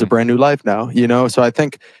has a brand new life now, you know? So I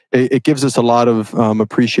think it gives us a lot of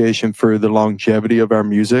appreciation for the longevity of our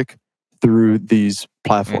music through these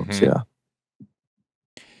platforms, yeah.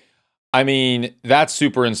 I mean, that's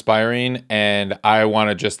super inspiring, and I want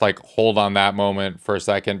to just like hold on that moment for a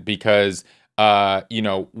second, because you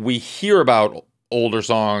know, we hear about older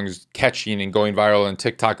songs catching and going viral on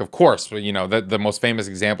TikTok, of course. You know, the most famous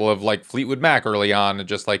example of like Fleetwood Mac early on, and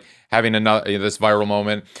just like having this viral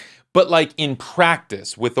moment. But like in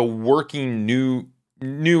practice with a working new,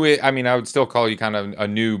 I mean, I would still call you kind of a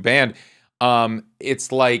new band.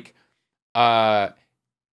 It's like, as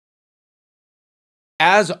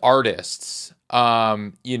artists,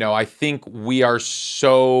 you know, I think we are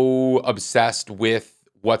so obsessed with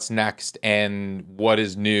what's next and what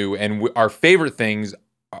is new, and our favorite things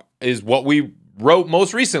is what we wrote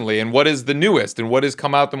most recently and what is the newest and what has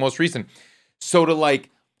come out the most recent. So to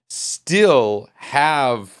like still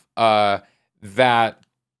have that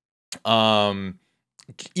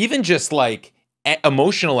even just like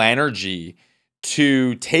emotional energy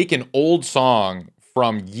to take an old song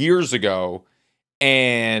from years ago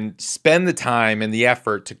and spend the time and the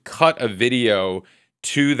effort to cut a video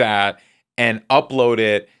to that and upload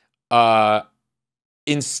it,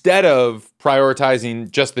 instead of prioritizing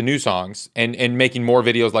just the new songs and making more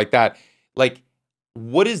videos like that. Like,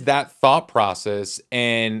 what is that thought process?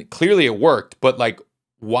 And clearly it worked, but like,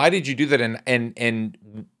 why did you do that? And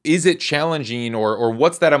is it challenging, or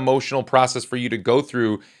what's that emotional process for you to go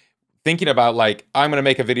through thinking about like, I'm going to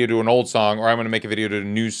make a video to an old song, or I'm going to make a video to a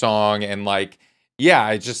new song, and like,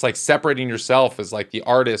 yeah, it's just like separating yourself as like the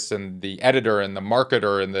artist and the editor and the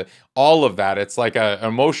marketer and all of that. It's like an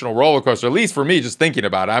emotional roller coaster, at least for me, just thinking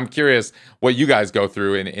about it. I'm curious what you guys go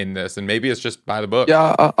through in this, and maybe it's just by the book.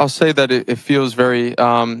 Yeah, I'll say that it feels very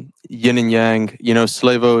yin and yang. You know,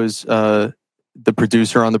 Slavo is the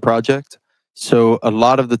producer on the project. So a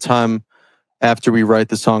lot of the time after we write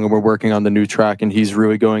the song and we're working on the new track and he's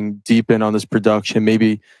really going deep in on this production,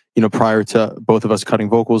 maybe, you know, prior to both of us cutting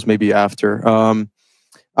vocals, maybe after,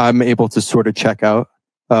 I'm able to sort of check out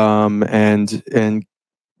and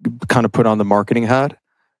kind of put on the marketing hat.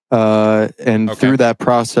 Through that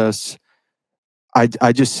process,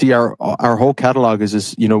 I just see our whole catalog as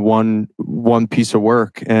this, you know, one piece of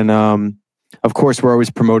work. And of course, we're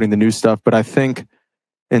always promoting the new stuff, but I think,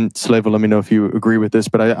 and Slavo, let me know if you agree with this,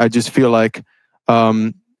 but I just feel like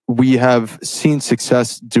we have seen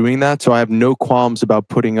success doing that. So I have no qualms about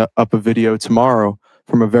putting up a video tomorrow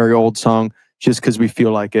from a very old song just because we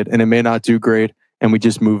feel like it. And it may not do great and we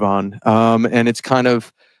just move on. And it's kind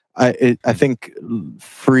of, I think,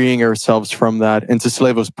 freeing ourselves from that. And to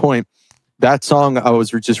Slavo's point, that song I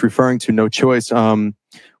was just referring to, No Choice,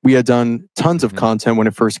 we had done tons of content when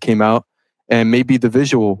it first came out. And maybe the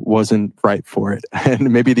visual wasn't right for it.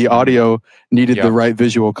 And maybe the audio needed the right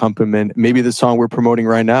visual accompaniment. Maybe the song we're promoting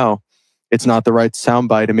right now, it's not the right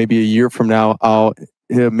soundbite. And maybe a year from now, I'll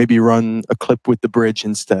maybe run a clip with the bridge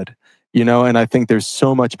instead. You know, and I think there's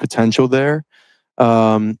so much potential there.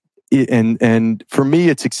 And for me,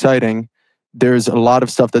 it's exciting. There's a lot of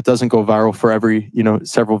stuff that doesn't go viral for every, you know,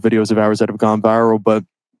 several videos of ours that have gone viral. But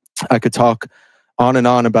I could talk on and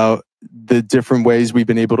on about the different ways we've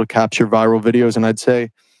been able to capture viral videos. And I'd say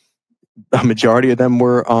a majority of them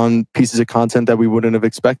were on pieces of content that we wouldn't have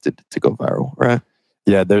expected to go viral, right?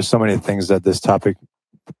 Yeah, there's so many things that this topic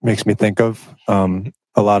makes me think of.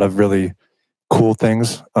 A lot of really cool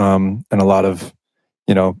things, and a lot of,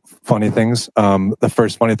 funny things. The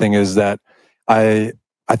first funny thing is that I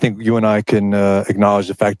think you and I can acknowledge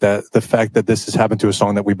the fact that this has happened to a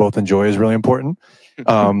song that we both enjoy is really important.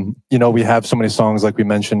 We have so many songs, like we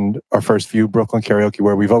mentioned, our first few, Brooklyn Karaoke,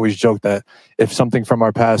 where we've always joked that if something from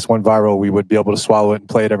our past went viral, we would be able to swallow it and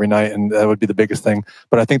play it every night, and that would be the biggest thing.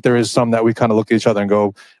 But I think there is some that we kind of look at each other and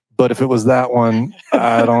go, but if it was that one,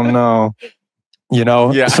 I don't know.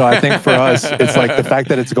 Yeah. So I think for us, it's like the fact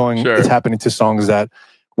that it's happening to songs that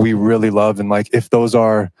we really love, and like if those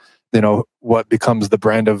are, what becomes the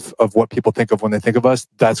brand of what people think of when they think of us,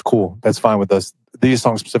 that's cool. That's fine with us. These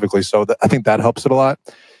songs specifically. So I think that helps it a lot.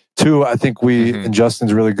 Two, I think and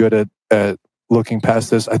Justin's really good at looking past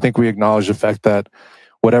this. I think we acknowledge the fact that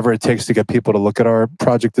whatever it takes to get people to look at our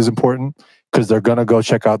project is important, because they're going to go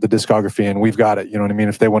check out the discography, and we've got it. You know what I mean?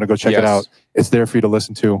 If they want to go check it out, it's there for you to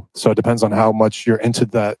listen to. So it depends on how much you're into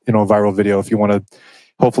that, viral video. If you want to,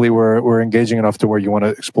 hopefully we're engaging enough to where you want to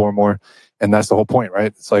explore more. And that's the whole point, right?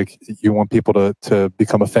 It's like you want people to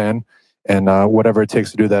become a fan, and whatever it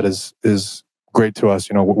takes to do that is great to us.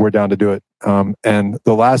 We're down to do it. And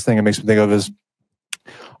the last thing it makes me think of is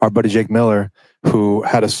our buddy Jake Miller, who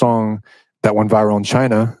had a song that went viral in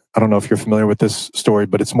China. I don't know if you're familiar with this story,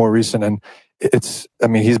 but it's more recent, and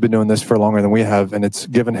he's been doing this for longer than we have, and it's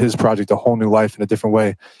given his project a whole new life in a different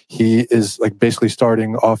way. He is like basically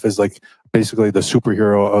starting off as like basically the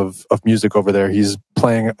superhero of music over there. He's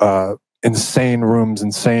playing insane rooms,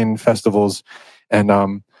 insane festivals, and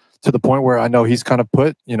to the point where I know he's kind of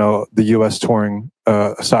put the U.S. touring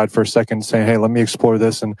aside for a second, saying, "Hey, let me explore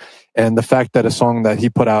this." And the fact that a song that he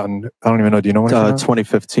put out, and I don't even know, do you know when?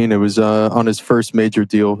 2015. It was on his first major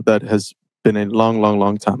deal that has been a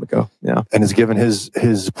long time ago. Yeah, and it's given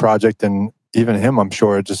his project and even him, I'm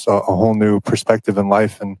sure, just a whole new perspective in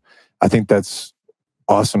life. And I think that's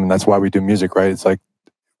awesome, and that's why we do music, right? It's like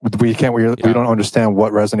we don't understand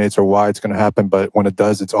what resonates or why it's going to happen, but when it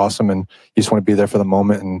does, it's awesome, and you just want to be there for the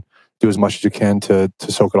moment and do as much as you can to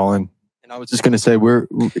soak it all in. And I was just going to say,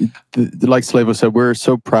 like Slavo said, we're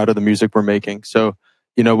so proud of the music we're making. So,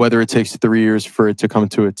 whether it takes 3 years for it to come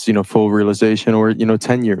to its, full realization, or,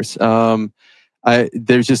 10 years,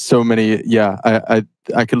 there's just so many. Yeah.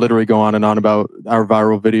 I could literally go on and on about our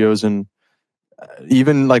viral videos, and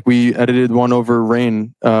even like we edited one over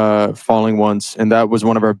rain falling once, and that was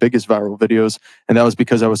one of our biggest viral videos. And that was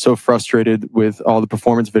because I was so frustrated with all the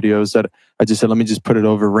performance videos that I just said, let me just put it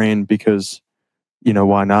over rain, because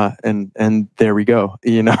why not? And there we go.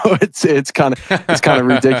 It's kind of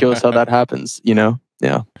ridiculous how that happens.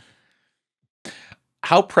 Yeah.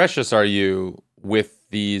 How precious are you with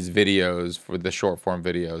these videos, for the short form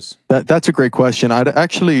videos? That's a great question. I'd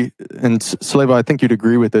actually, and Slavo, I think you'd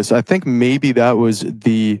agree with this. I think maybe that was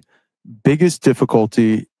the biggest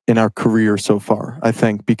difficulty in our career so far. I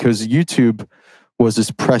think because YouTube was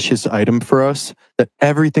this precious item for us, that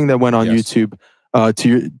everything that went on YouTube,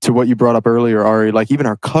 to what you brought up earlier, Ari, like even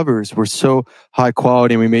our covers were so high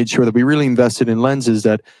quality, and we made sure that we really invested in lenses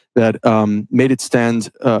that made it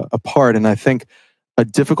stand apart. And I think a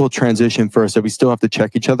difficult transition for us that we still have to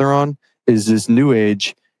check each other on is this new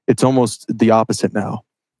age. It's almost the opposite now,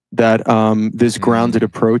 that this grounded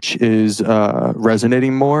approach is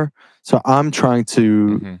resonating more. So I'm trying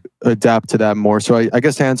to adapt to that more. So I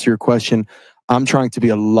guess to answer your question, I'm trying to be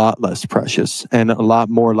a lot less precious and a lot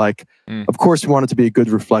more like, of course, we want it to be a good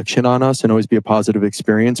reflection on us and always be a positive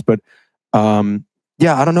experience. But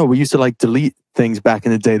yeah, I don't know. We used to like delete things back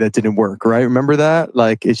in the day that didn't work, right? Remember that?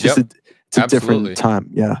 Like, it's just it's a different time.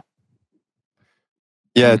 Yeah.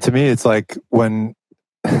 Yeah. To me, it's like when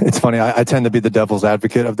it's funny, I tend to be the devil's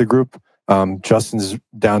advocate of the group. Justin's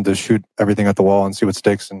down to shoot everything at the wall and see what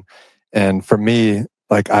sticks. And for me,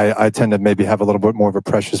 like I tend to maybe have a little bit more of a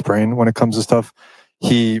precious brain when it comes to stuff.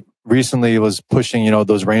 He recently was pushing,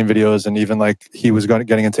 those rain videos, and even like he was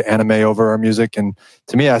getting into anime over our music. And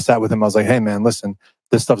to me, I sat with him. I was like, "Hey, man, listen,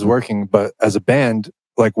 this stuff's working, but as a band,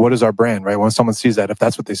 like, what is our brand, right? When someone sees that, if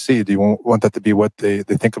that's what they see, do you want that to be what they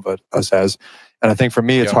think of us as?" And I think for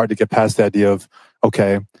me, it's hard to get past the idea of,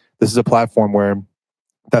 okay, this is a platform where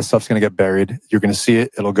that stuff's going to get buried. You're going to see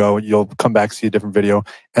it. It'll go. You'll come back, see a different video.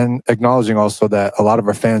 And acknowledging also that a lot of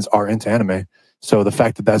our fans are into anime. So the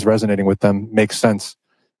fact that that's resonating with them makes sense.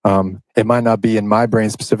 It might not be in my brain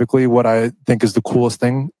specifically what I think is the coolest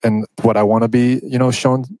thing and what I want to be,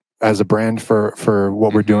 shown as a brand for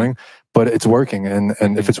what we're doing, but it's working. And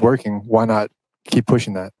if it's working, why not keep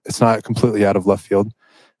pushing that? It's not completely out of left field.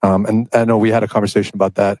 And I know we had a conversation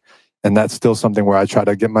about that, and that's still something where I try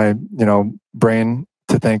to get my, brain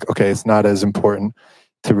to think, okay, it's not as important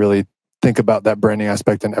to really think about that branding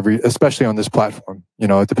aspect in especially on this platform. You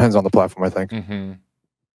know, it depends on the platform, I think.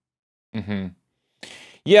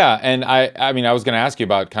 Yeah, and I mean, I was going to ask you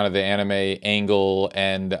about kind of the anime angle,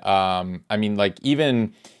 and I mean, like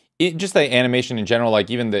even just the animation in general,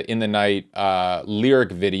 like even the In the Night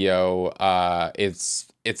lyric video, it's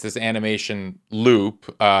this animation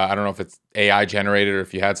loop. I don't know if it's AI generated or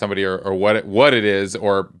if you had somebody or what it is,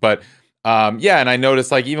 but yeah, and I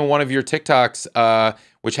noticed like even one of your TikToks,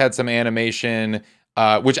 which had some animation.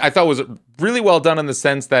 Which I thought was really well done in the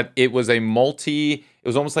sense that it was it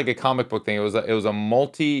was almost like a comic book thing. It was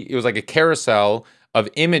like a carousel of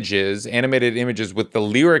images, animated images with the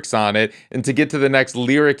lyrics on it. And to get to the next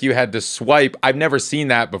lyric, you had to swipe. I've never seen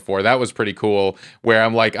that before. That was pretty cool, where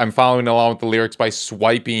I'm following along with the lyrics by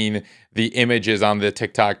swiping the images on the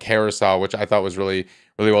TikTok carousel, which I thought was really,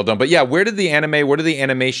 really well done. But yeah, where did the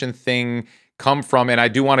animation thing come from? And I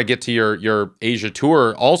do want to get to your Asia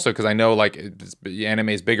tour also, because I know like anime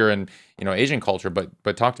is bigger in Asian culture,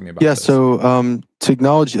 but talk to me about this. So to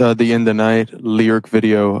acknowledge the In the Night lyric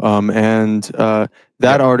video, and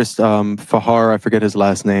that artist Fahar, I forget his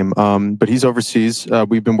last name, but he's overseas.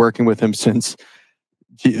 We've been working with him since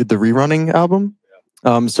the Rerunning album.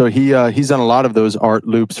 So he's done a lot of those art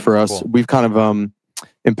loops for us. Cool. We've kind of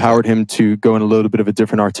empowered him to go in a little bit of a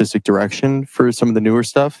different artistic direction for some of the newer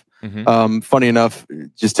stuff. Funny enough,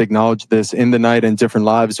 just to acknowledge this, In the Night and Different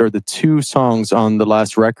Lives are the two songs on the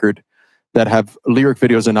last record that have lyric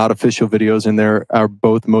videos and not official videos, and they're our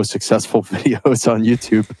both most successful videos on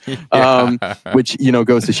YouTube, which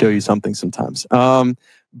goes to show you something sometimes.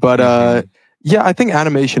 Yeah, I think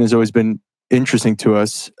animation has always been interesting to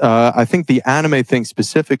us. I think the anime thing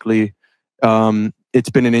specifically, it's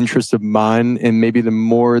been an interest of mine in maybe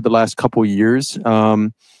the last couple years.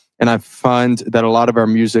 And I find that a lot of our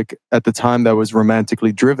music at the time that was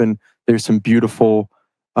romantically driven, there's some beautiful,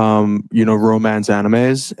 romance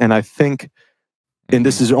animes. And I think, and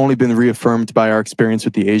this has only been reaffirmed by our experience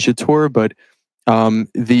with the Asia tour, but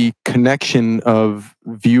the connection of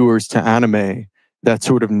viewers to anime, that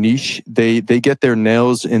sort of niche, they get their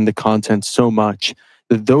nails in the content so much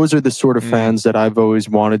that those are the sort of fans that I've always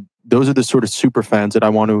wanted. Those are the sort of super fans that I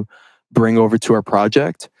want to bring over to our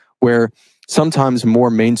project, where sometimes more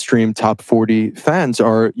mainstream top 40 fans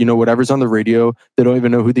are, whatever's on the radio, they don't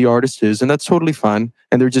even know who the artist is, and that's totally fine,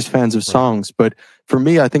 and they're just fans of songs. But for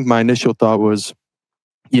me, I think my initial thought was,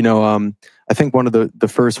 I think one of the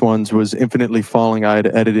first ones was Infinitely Falling. I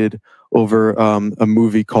had edited over a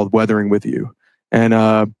movie called Weathering with You, and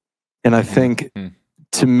I think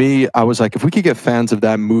to me, I was like, if we could get fans of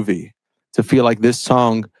that movie to feel like this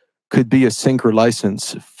song could be a synchro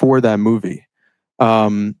license for that movie,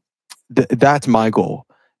 that's my goal.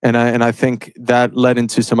 And I think that led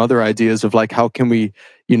into some other ideas of like, how can we,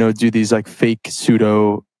 do these like fake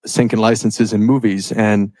pseudo sync and licenses in movies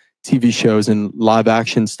and TV shows and live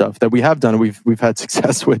action stuff that we have done. We've had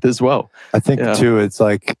success with as well. I think too, it's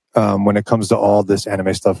like when it comes to all this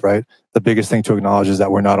anime stuff, right? The biggest thing to acknowledge is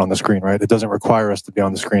that we're not on the screen, right? It doesn't require us to be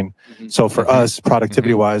on the screen. So for us,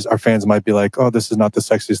 productivity wise, our fans might be like, oh, this is not the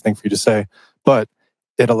sexiest thing for you to say, but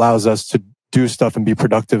it allows us to do stuff and be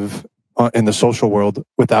productive in the social world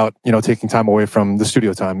without, taking time away from the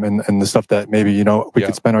studio time and the stuff that maybe, we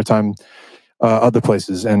could spend our time other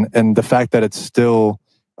places. And the fact that it's still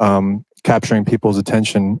capturing people's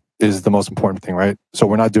attention is the most important thing, right? So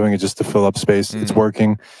we're not doing it just to fill up space. It's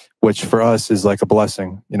working, which for us is like a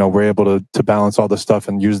blessing. We're able to balance all the stuff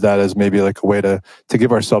and use that as maybe like a way to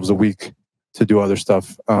give ourselves a week to do other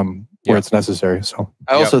stuff where it's necessary. So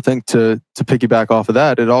I also think to piggyback off of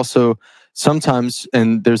that, it also sometimes,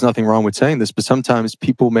 and there's nothing wrong with saying this, but sometimes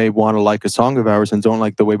people may want to like a song of ours and don't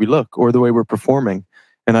like the way we look or the way we're performing.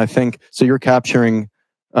 And I think, so you're capturing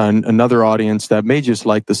another audience that may just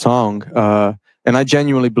like the song. And I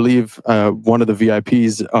genuinely believe one of the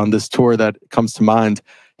VIPs on this tour that comes to mind,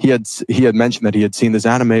 he had mentioned that he had seen this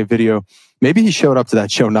anime video. Maybe he showed up to that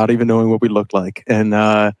show not even knowing what we looked like. And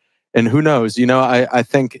who knows? I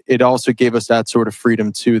think it also gave us that sort of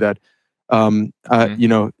freedom too, that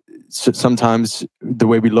sometimes the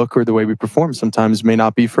way we look or the way we perform sometimes may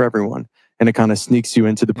not be for everyone, and it kind of sneaks you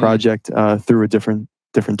into the project through a different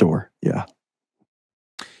door. Yeah.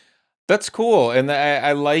 That's cool. And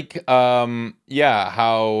I like, how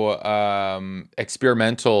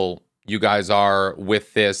experimental you guys are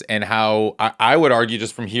with this, and how I would argue,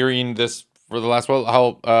 just from hearing this for the last while,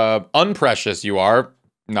 how unprecious you are.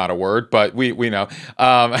 Not a word, but we know.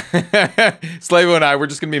 Slavo and I, we're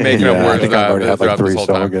just going to be making up words throughout this whole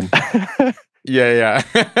time.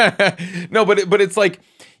 No, but it's like,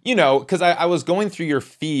 because I was going through your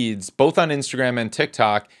feeds, both on Instagram and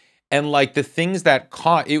TikTok, And like the things that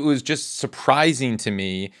caught, it was just surprising to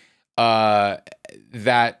me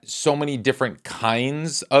that so many different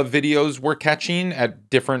kinds of videos were catching at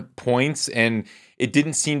different points, and it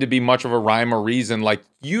didn't seem to be much of a rhyme or reason. Like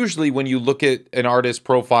usually when you look at an artist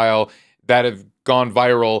profile that have gone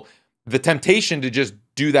viral, the temptation to just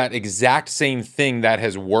do that exact same thing that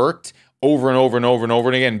has worked over and over and over and over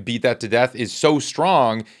and again, beat that to death, is so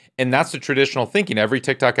strong. And that's the traditional thinking. Every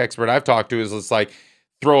TikTok expert I've talked to is it's like,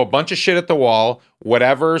 throw a bunch of shit at the wall,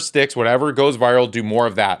 whatever sticks, whatever goes viral, do more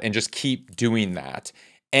of that and just keep doing that.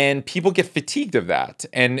 And people get fatigued of that.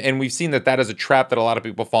 And we've seen that is a trap that a lot of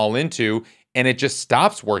people fall into, and it just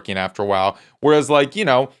stops working after a while. Whereas like, you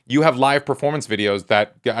know, you have live performance videos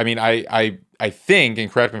that, I mean, I think,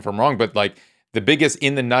 and correct me if I'm wrong, but like the biggest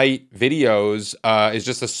in the night videos is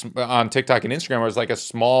just on TikTok and Instagram, where it's like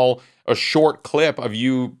a short clip of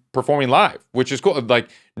you performing live, which is cool. Like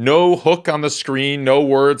no hook on the screen, no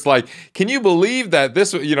words. Like, can you believe that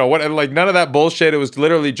this, you know, what, like none of that bullshit. It was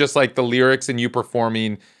literally just like the lyrics and you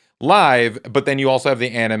performing live. But then you also have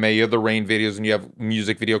the anime, you have the rain videos, and you have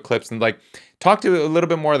music video clips. And like, talk to a little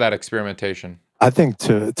bit more of that experimentation. I think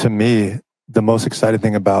to me, the most exciting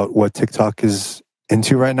thing about what TikTok is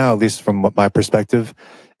into right now, at least from my perspective,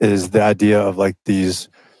 is the idea of like these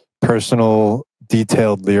personal,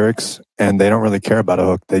 detailed lyrics, and they don't really care about a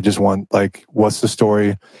hook. They just want like, what's the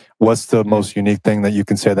story? What's the most unique thing that you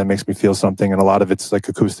can say that makes me feel something? And a lot of it's like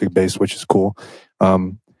acoustic based, which is cool.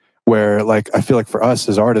 Where like, I feel like for us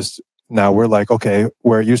as artists now, we're like, okay,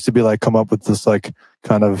 where it used to be like, come up with this like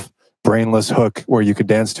kind of brainless hook where you could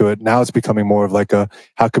dance to it. Now it's becoming more of like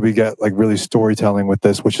how could we get like really storytelling with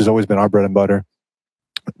this, which has always been our bread and butter,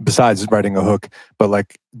 besides writing a hook, but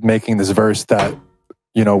like making this verse that,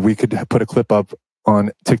 you know, we could put a clip up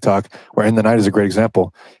on TikTok, where In the Night is a great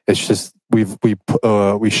example. It's just we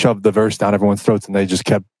shoved the verse down everyone's throats and they just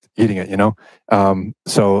kept eating it, you know?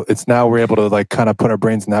 So it's now we're able to like kind of put our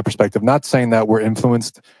brains in that perspective. Not saying that we're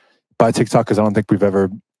influenced by TikTok, because I don't think we've ever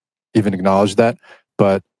even acknowledged that,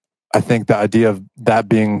 but I think the idea of that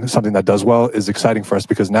being something that does well is exciting for us,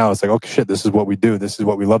 because now it's like, okay, shit, this is what we do. This is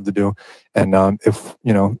what we love to do. And if,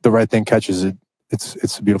 you know, the right thing catches it,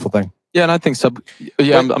 it's a beautiful thing. Yeah, and I think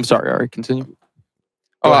I'm sorry, Ari, continue.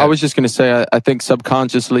 I was just going to say, I think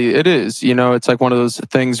subconsciously it is, you know, it's like one of those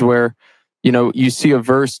things where, you know, you see a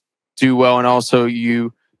verse do well, and also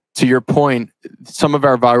you, to your point, some of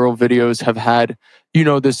our viral videos have had, you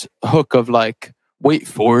know, this hook of like, wait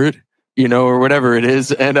for it, you know, or whatever it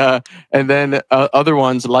is. And then other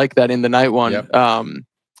ones like that In the Night one,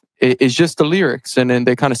 it's just the lyrics, and then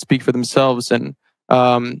they kind of speak for themselves. And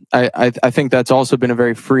I think that's also been a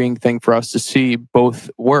very freeing thing for us to see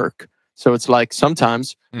both work. So it's like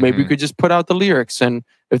sometimes maybe we could just put out the lyrics, and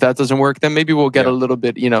if that doesn't work, then maybe we'll get a little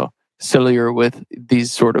bit, you know, sillier with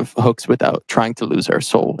these sort of hooks without trying to lose our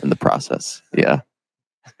soul in the process. Yeah.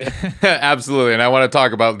 Absolutely. And I want to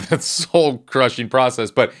talk about that soul crushing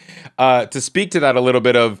process, but to speak to that a little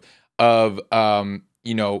bit of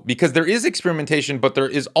you know, because there is experimentation, but there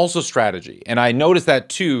is also strategy. And I noticed that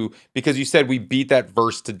too, because you said we beat that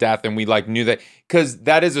verse to death, and we like knew that, because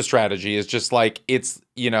that is a strategy. It's just like, it's,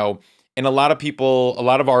 you know, and a lot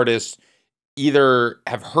of artists either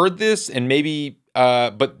have heard this and maybe,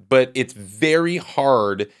 but it's very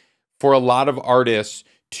hard for a lot of artists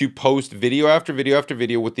to post video after video after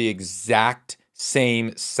video with the exact same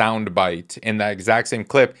soundbite and that exact same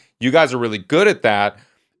clip. You guys are really good at that.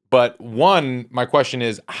 But one, my question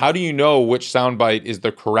is, how do you know which soundbite is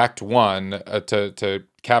the correct one to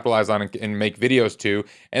capitalize on and make videos to?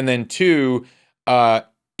 And then two,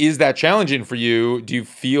 is that challenging for you? Do you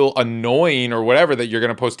feel annoying or whatever that you're going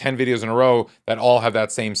to post 10 videos in a row that all have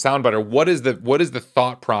that same soundbite? Or what is the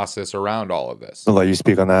thought process around all of this? I'll let you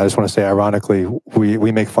speak on that. I just want to say, ironically,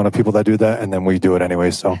 we make fun of people that do that, and then we do it anyway.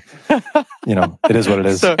 So, you know, it is what it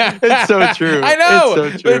is. It's so true. I know.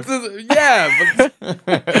 It's so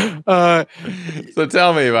true. So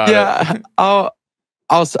tell me about it. Yeah,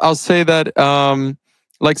 I'll say that,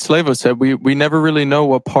 like Slavo said, we never really know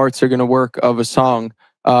what parts are going to work of a song.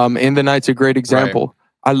 In the Night's a great example.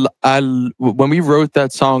 Right. When we wrote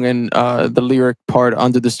that song, and the lyric part,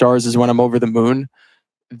 Under the Stars is when I'm over the moon,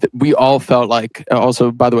 we all felt like,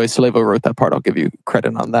 also, by the way, Slavo wrote that part. I'll give you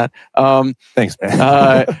credit on that. Thanks,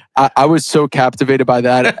 man. I was so captivated by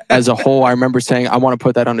that as a whole. I remember saying, I want to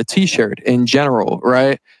put that on a t-shirt in general,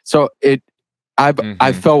 right? So I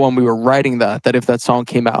felt when we were writing that if that song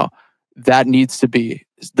came out, that needs to be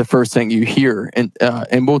the first thing you hear, and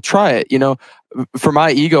we'll try it. You know, for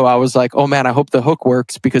my ego, I was like, oh man, I hope the hook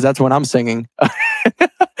works, because that's when I'm singing.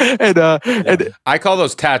 and I call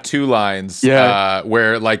those tattoo lines.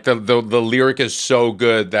 Where like the lyric is so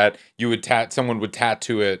good that you would someone would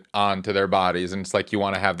tattoo it onto their bodies, and it's like you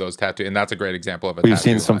want to have those tattoo, and that's a great example of a. We've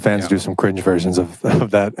seen some fans do some cringe versions of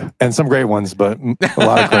that, and some great ones, but a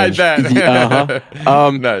lot of cringe.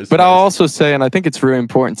 Nice, but I'll also say, and I think it's really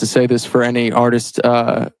important to say this for any artist,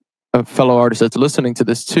 a fellow artist that's listening to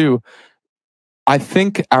this too. I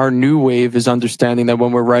think our new wave is understanding that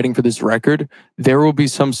when we're writing for this record, there will be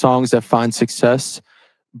some songs that find success,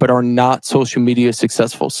 but are not social media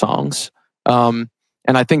successful songs.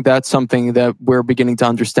 And I think that's something that we're beginning to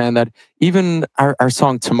understand, that even our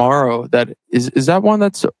song Tomorrow, that is that one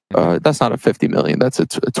that's not a 50 million, that's a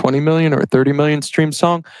 20 million or a 30 million stream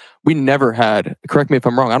song. We never had, correct me if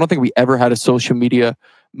I'm wrong, I don't think we ever had a social media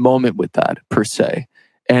moment with that per se.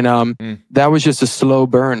 And that was just a slow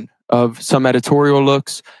burn of some editorial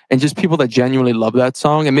looks and just people that genuinely love that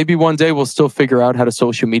song. And maybe one day we'll still figure out how to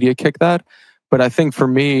social media kick that. But I think for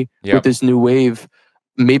me, with this new wave,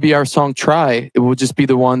 maybe our song Try, it will just be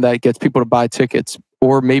the one that gets people to buy tickets.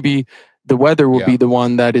 Or maybe The Weather will be the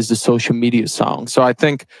one that is the social media song. So I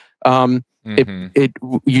think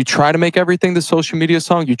you try to make everything the social media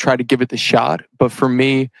song, you try to give it the shot. But for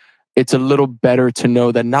me, it's a little better to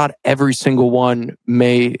know that not every single one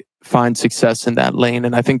may find success in that lane.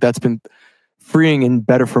 And I think that's been freeing and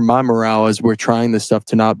better for my morale as we're trying this stuff,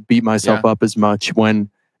 to not beat myself up as much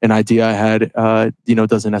when an idea I had,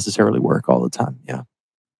 doesn't necessarily work all the time. Yeah.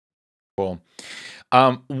 Cool.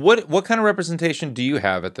 What kind of representation do you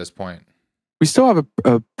have at this point? We still have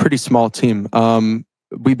a pretty small team.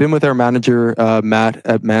 We've been with our manager, Matt,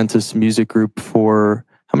 at Mantis Music Group for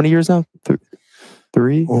how many years now?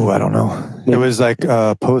 3? Oh, I don't know. It was like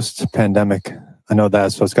post-pandemic. I know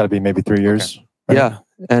that, so it's got to be maybe 3 years. Okay. Right?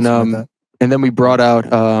 Yeah, and then we brought out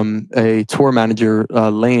a tour manager,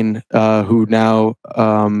 Lane, who now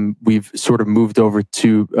we've sort of moved over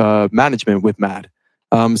to management with Matt.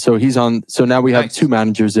 So he's on. So now we have 2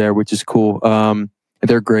 managers there, which is cool. And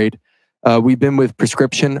they're great. We've been with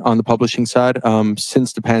Prescription on the publishing side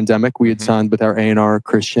since the pandemic. We had signed with our A&R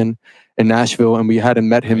Christian in Nashville, and we hadn't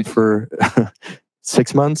met him for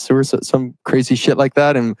 6 months or some crazy shit like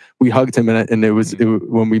that. And we hugged him, and it was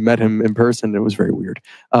when we met him in person, it was very weird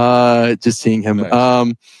just seeing him.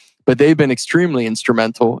 Nice. But they've been extremely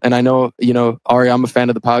instrumental. And I know, Ari, I'm a fan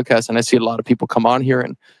of the podcast, and I see a lot of people come on here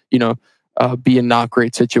and, be in not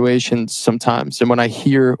great situations sometimes. And when I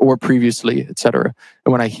hear, or previously, etc.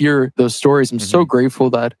 And when I hear those stories, I'm so grateful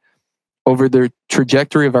that over the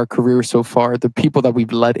trajectory of our career so far, the people that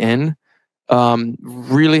we've let in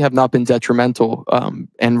really have not been detrimental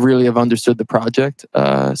and really have understood the project.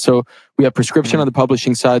 So we have Prescription on the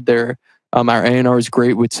publishing side there. Our A&R is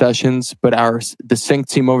great with sessions, but the sync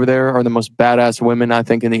team over there are the most badass women, I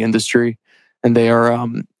think, in the industry. And they are,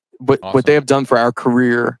 awesome. What they have done for our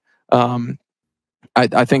career,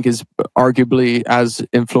 I think is arguably as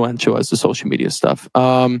influential as the social media stuff.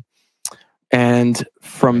 And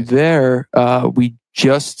from there, we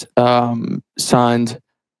just signed,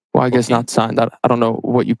 well, I guess not signed. I don't know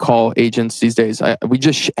what you call agents these days. We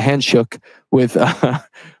just handshook with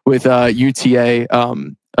UTA,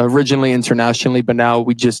 originally internationally, but now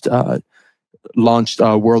we just launched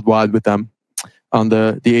worldwide with them on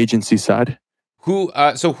the agency side.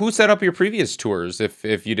 So who set up your previous tours if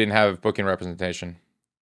you didn't have booking representation?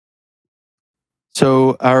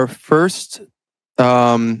 So our first,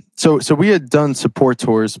 so we had done support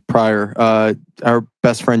tours prior. Our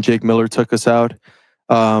best friend Jake Miller took us out,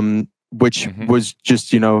 which was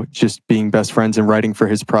just being best friends and writing for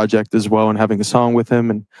his project as well, and having a song with him,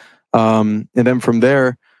 and then from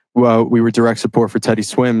there, well, we were direct support for Teddy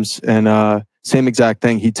Swims, and same exact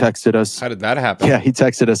thing. He texted us. How did that happen? Yeah, he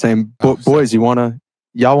texted us saying, "Boys,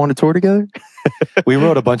 y'all want to tour together?" We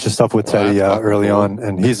wrote a bunch of stuff with Teddy early on,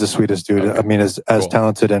 and he's the sweetest dude. Okay. I mean, as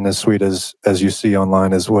talented and as sweet as you see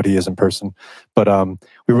online is what he is in person. But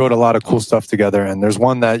we wrote a lot of cool stuff together, and there's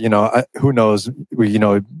one that who knows? We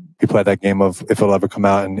play that game of if it'll ever come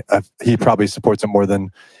out, and he probably supports it more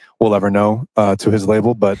than we'll ever know to his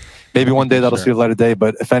label. But maybe one day that'll see the light of day.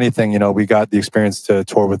 But if anything, we got the experience to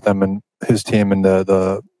tour with them, and his team, and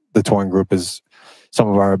the touring group is some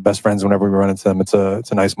of our best friends. Whenever we run into them, it's a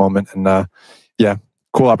nice moment, and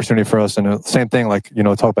cool opportunity for us. And same thing,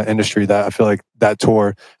 talk about industry, that I feel like that tour,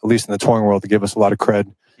 at least in the touring world, gave us a lot of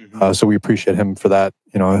cred. So we appreciate him for that.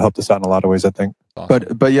 It helped us out in a lot of ways, I think.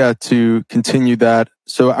 Awesome. But yeah, to continue that,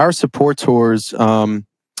 so our support tours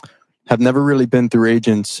have never really been through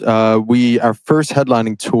agents. Our first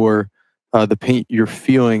headlining tour, the Paint Your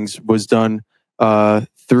Feelings, was done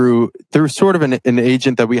through sort of an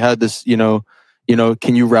agent that we had this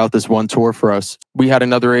can you route this one tour for us? We had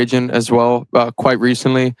another agent as well quite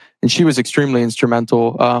recently, and she was extremely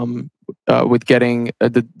instrumental with getting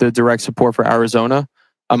the direct support for Arizona,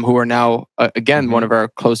 who are now, again, one of our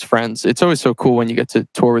close friends. It's always so cool when you get to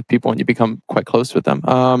tour with people and you become quite close with them.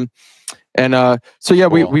 So yeah,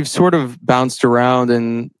 cool. we've sort of bounced around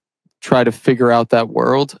and tried to figure out that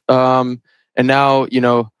world. And now,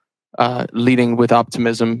 leading with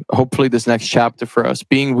optimism, hopefully this next chapter for us,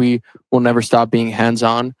 being we will never stop being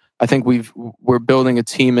hands-on. I think we're building a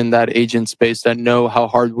team in that agent space that know how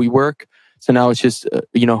hard we work. So now it's just,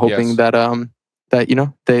 hoping that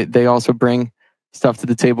they also bring stuff to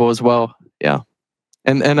the table as well. Yeah.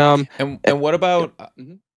 And what about,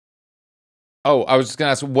 oh, I was just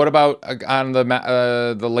gonna ask, what about on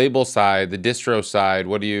the label side, the distro side?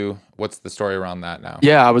 What's the story around that now?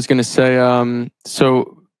 Yeah, I was gonna say,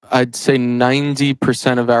 so I'd say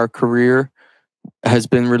 90% of our career has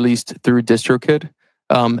been released through DistroKid.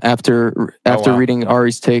 After reading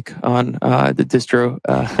Ari's take on the distro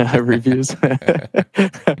reviews.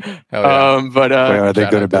 But are they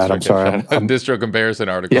good or bad? I'm sorry. Distro comparison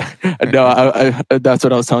article. Yeah, no, I that's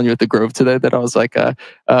what I was telling you at the Grove today. That I was like,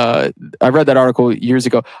 I read that article years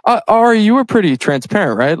ago. Ari, you were pretty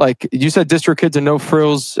transparent, right? Like you said, DistroKid's a no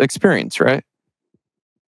frills experience, right?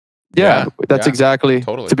 Yeah, that's exactly.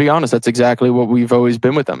 Totally. To be honest, that's exactly what we've always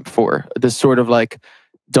been with them for. This sort of like,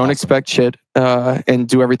 don't expect shit and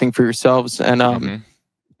do everything for yourselves. And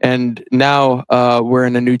and now we're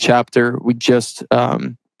in a new chapter. We just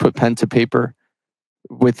put pen to paper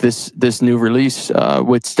with this new release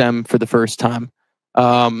with STEM for the first time.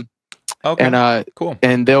 Cool.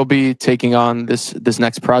 And they'll be taking on this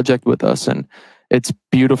next project with us, and it's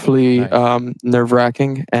beautifully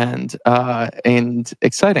nerve-wracking and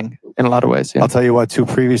exciting in a lot of ways. Yeah. I'll tell you what, too,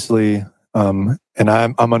 previously, and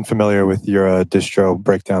I'm unfamiliar with your distro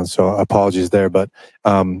breakdown, so apologies there. But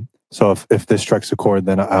so if this strikes a chord,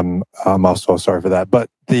 then I'm also sorry for that. But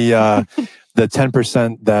the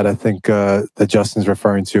 10% that I think that Justin's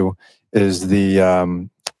referring to is the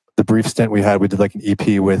brief stint we had. We did like an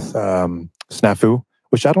EP with Snafu,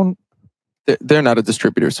 which I don't. They're not a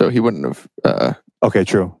distributor, so he wouldn't have. Okay,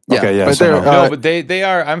 true. Yeah, okay, yeah. But but they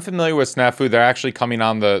are. I'm familiar with Snafu. They're actually coming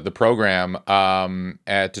on the program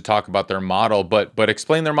to talk about their model. But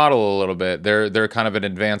explain their model a little bit. They're kind of an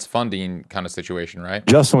advanced funding kind of situation, right?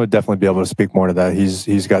 Justin would definitely be able to speak more to that.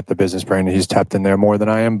 He's got the business brain. And he's tapped in there more than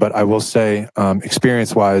I am. But I will say,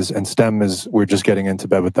 experience-wise, and STEM we're just getting into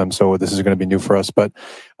bed with them, so this is going to be new for us. But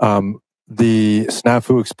the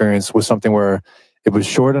Snafu experience was something where it was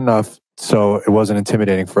short enough so it wasn't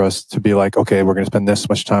intimidating for us to be like, okay, we're going to spend this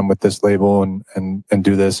much time with this label and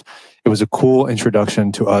do this. It was a cool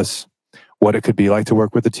introduction to us, what it could be like to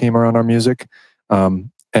work with the team around our music.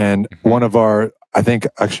 And one of I think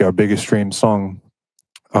actually our biggest stream song,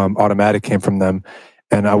 Automatic, came from them.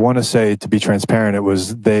 And I want to say, to be transparent, it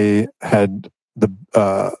was they had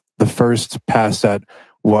the first pass at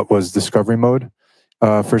what was discovery mode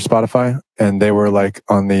for Spotify, and they were like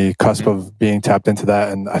on the cusp of being tapped into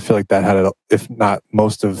that. And I feel like that had, if not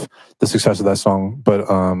most of the success of that song, but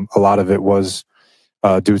a lot of it was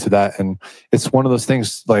due to that. And it's one of those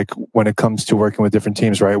things, like when it comes to working with different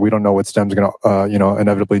teams, right? We don't know what STEM's going to,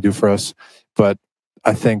 inevitably do for us. But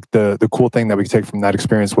I think the cool thing that we could take from that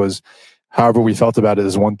experience was, however we felt about it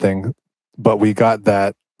is one thing, but we got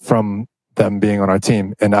that from them being on our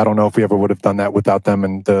team. And I don't know if we ever would have done that without them,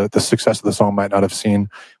 and the success of the song might not have seen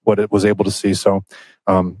what it was able to see. So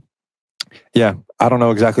yeah, I don't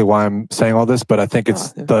know exactly why I'm saying all this, but I think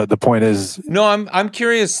it's the point is. No, I'm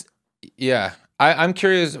curious. Yeah. I'm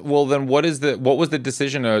curious. Well, then what was the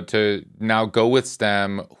decision to now go with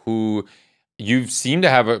STEM, who you seem to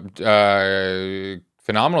have a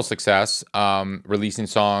phenomenal success releasing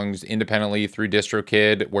songs independently through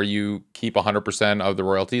DistroKid, where you keep 100% of the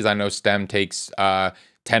royalties. I know STEM takes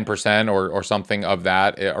 10% or something of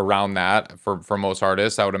that, around that for most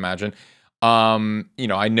artists, I would imagine.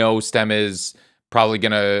 I know STEM is probably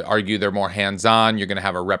going to argue they're more hands-on. You're going to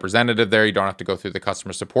have a representative there. You don't have to go through the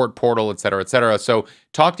customer support portal, et cetera, et cetera. So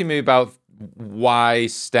talk to me about why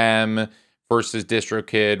STEM versus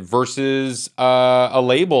DistroKid versus a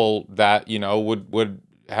label that, would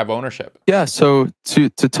have ownership. Yeah, so to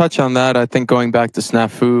touch on that, I think going back to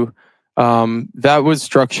Snafu, that was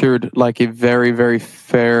structured like a very, very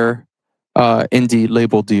fair indie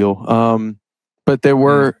label deal. But there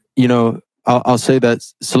were, I'll say that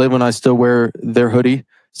Slavo and I still wear their hoodie.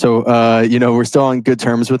 So, we're still on good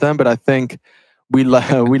terms with them. But I think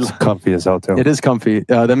It's comfy as hell too. It is comfy.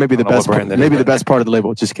 That may be the best part, maybe the best part of the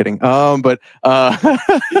label. Just kidding. But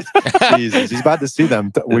Jesus, he's about to see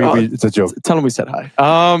them. It's a joke. Tell him we said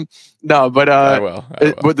hi. No, but I will.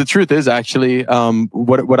 But the truth is actually,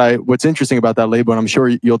 what's interesting about that label, and I'm sure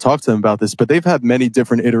you'll talk to them about this, but they've had many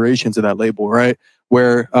different iterations of that label, right?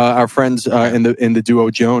 Where our friends in the duo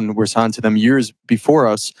Joan were signed to them years before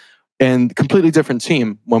us, and completely different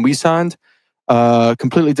team. When we signed,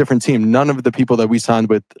 completely different team. None of the people that we signed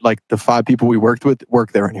with, like the 5 people we worked with,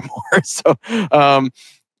 work there anymore. So.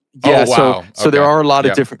 Yeah, wow. So there are a lot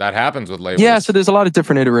of different... That happens with labels. Yeah, so there's a lot of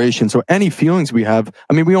different iterations. So any feelings we have,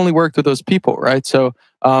 I mean, we only worked with those people, right? So,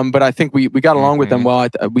 but I think we got along with them well.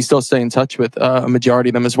 We still stay in touch with a majority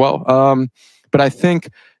of them as well. But I think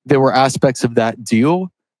there were aspects of that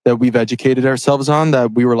deal that we've educated ourselves on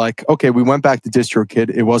that we were like, okay, we went back to DistroKid.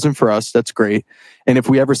 It wasn't for us. That's great. And if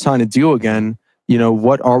we ever sign a deal again, you know,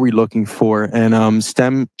 what are we looking for? And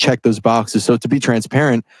STEM checked those boxes. So to be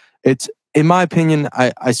transparent, it's... In my opinion,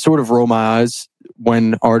 I sort of roll my eyes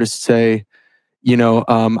when artists say, you know,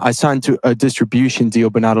 I signed to a distribution deal,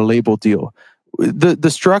 but not a label deal. The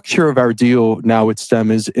structure of our deal now with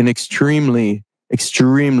STEM is an extremely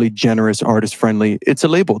generous, artist friendly. It's a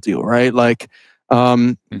label deal, right? Like,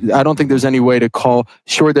 I don't think there's any way to call.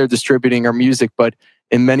 Sure, they're distributing our music, but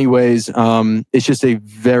in many ways, it's just a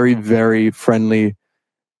very, very friendly,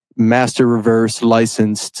 master reverse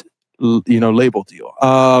licensed, you know, label deal.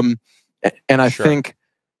 And I think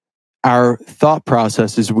our thought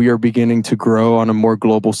process is we are beginning to grow on a more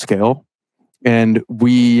global scale. And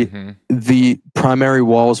the primary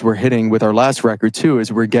walls we're hitting with our last record too,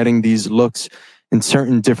 is we're getting these looks in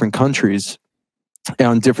certain different countries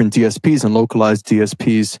on different DSPs and localized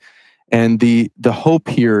DSPs. And the hope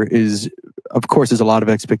here is, of course, there's a lot of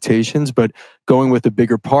expectations, but going with a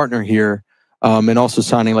bigger partner here, and also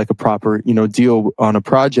signing like a proper, you know, deal on a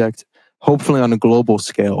project, hopefully on a global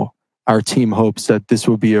scale. Our team hopes that this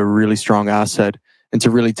will be a really strong asset and to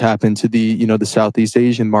really tap into the, you know, the Southeast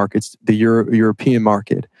Asian markets, the European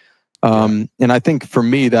market. And I think for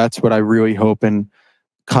me, that's what I really hope, and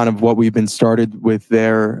kind of what we've been started with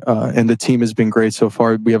there. And the team has been great so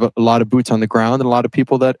far. We have a lot of boots on the ground and a lot of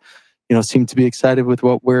people that, you know, seem to be excited with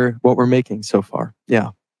what we're making so far. Yeah.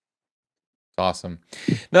 Awesome.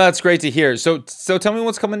 No, that's great to hear. So tell me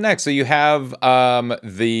what's coming next. So you have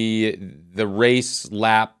the race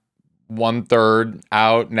lap 1/3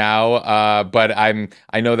 out now, but I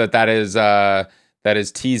know that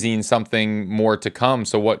is teasing something more to come.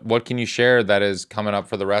 So what can you share that is coming up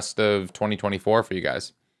for the rest of 2024 for you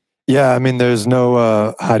guys? Yeah, I mean, there's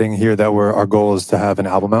no hiding here that our goal is to have an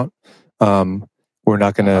album out. We're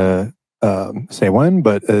not going to say when,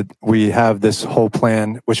 but we have this whole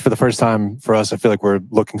plan, which for the first time for us, I feel like we're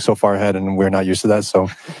looking so far ahead and we're not used to that. So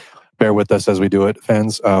bear with us as we do it,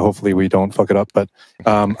 fans. Hopefully we don't fuck it up. But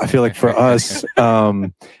I feel like for us,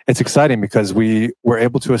 it's exciting because we were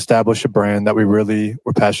able to establish a brand that we really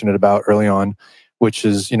were passionate about early on, which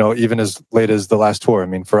is, you know, even as late as the last tour. I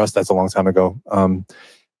mean, for us, that's a long time ago,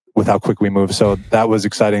 with how quick we move. So that was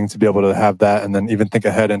exciting to be able to have that and then even think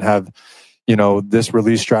ahead and have, you know, this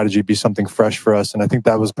release strategy be something fresh for us. And I think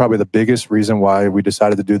that was probably the biggest reason why we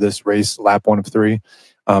decided to do this race lap 1 of 3,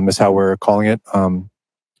 is how we're calling it.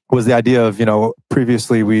 Was the idea of, you know,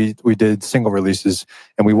 previously we did single releases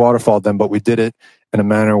and we waterfalled them, but we did it in a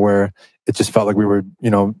manner where it just felt like we were, you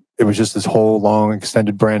know, it was just this whole long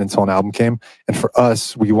extended brand until an album came. And for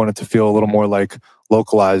us, we wanted to feel a little more like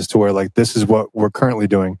localized, to where like, this is what we're currently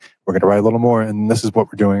doing. We're going to write a little more and this is what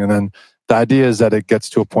we're doing. And then the idea is that it gets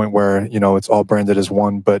to a point where, you know, it's all branded as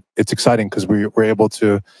one, but it's exciting because we're able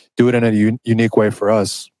to do it in a unique way for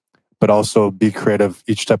us, but also be creative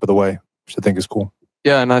each step of the way, which I think is cool.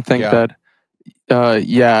 Yeah, and I think that,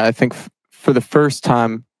 I think for the first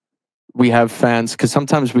time we have fans, because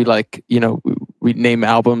sometimes we like, you know, we name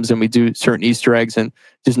albums and we do certain Easter eggs and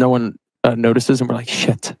just no one notices and we're like,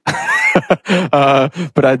 shit.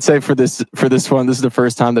 But I'd say for this one, this is the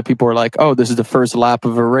first time that people are like, oh, this is the first lap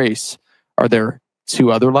of a race. Are there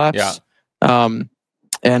 2 other laps? Yeah.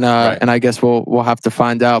 And I guess we'll have to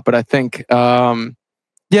find out. But I think,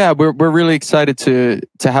 we're really excited to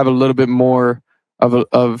have a little bit more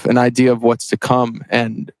of an idea of what's to come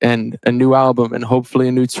and a new album and hopefully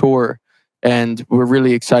a new tour. And we're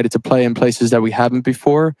really excited to play in places that we haven't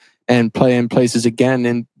before and play in places again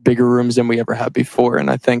in bigger rooms than we ever had before.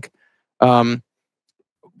 And I think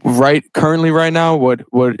currently right now,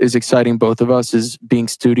 what is exciting both of us is being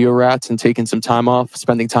studio rats and taking some time off,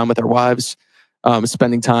 spending time with our wives,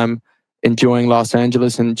 spending time enjoying Los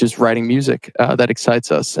Angeles and just writing music that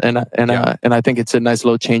excites us. And I think it's a nice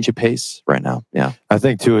little change of pace right now. Yeah. I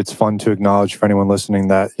think too, it's fun to acknowledge for anyone listening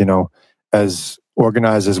that, you know, as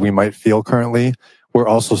organized as we might feel currently, we're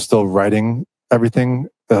also still writing everything,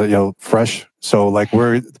 you know, fresh. So like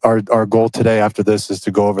our goal today after this is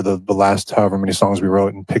to go over the last however many songs we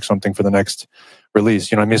wrote and pick something for the next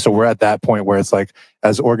release. You know what I mean? So we're at that point where it's like,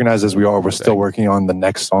 as organized as we are, we're still working on the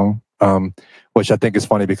next song. Which I think is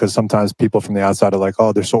funny because sometimes people from the outside are like,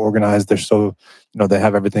 oh, they're so organized. They're so, you know, they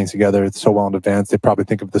have everything together. It's so well in advance. They probably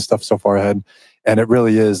think of this stuff so far ahead. And it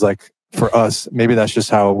really is like, for us, maybe that's just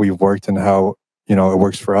how we've worked and how, you know, it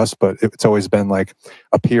works for us. But it's always been like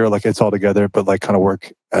appear like it's all together, but like kind of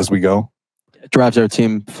work as we go. It drives our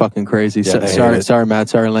team fucking crazy. Yeah, sorry, Matt.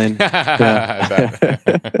 Sorry, Lane.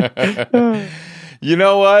 You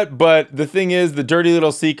know what? But the thing is, the dirty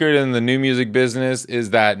little secret in the new music business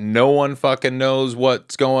is that no one fucking knows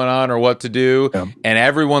what's going on or what to do. Yeah. And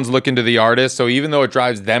everyone's looking to the artist. So even though it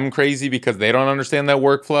drives them crazy because they don't understand that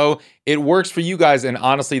workflow, it works for you guys. And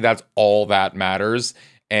honestly, that's all that matters.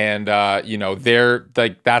 And, you know, they're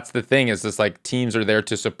like, that's the thing is just like teams are there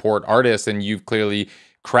to support artists. And you've clearly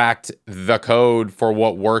cracked the code for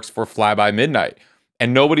what works for Fly By Midnight.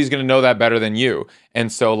 And nobody's going to know that better than you.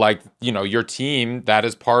 And so, like, you know, your team, that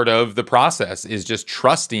is part of the process, is just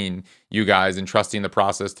trusting you guys and trusting the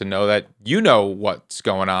process to know that you know what's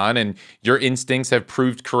going on. And your instincts have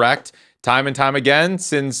proved correct time and time again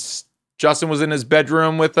since Justin was in his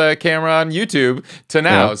bedroom with a camera on YouTube to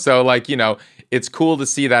now. Yeah. So, like, you know, it's cool to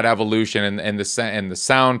see that evolution and the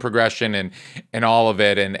sound progression and all of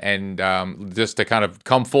it and just to kind of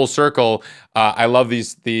come full circle. I love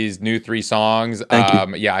these new 3 songs.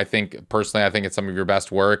 Yeah, I think it's some of your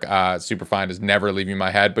best work. Superfine is never leaving my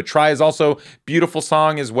head, but Try is also beautiful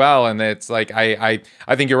song as well. And it's like I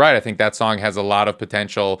think you're right. I think that song has a lot of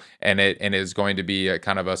potential and it is going to be a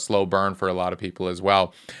kind of a slow burn for a lot of people as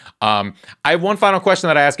well. I have one final question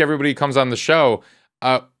that I ask everybody who comes on the show.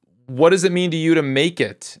 What does it mean to you to make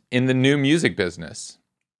it in the new music business?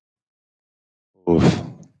 Oof.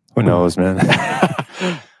 Who knows, man?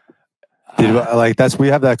 Dude, like we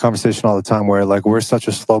have that conversation all the time where like we're such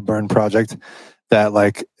a slow burn project that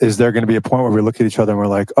like, is there going to be a point where we look at each other and we're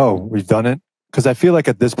like, oh, we've done it? Because I feel like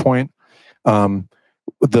at this point, the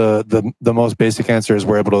most basic answer is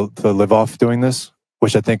we're able to live off doing this,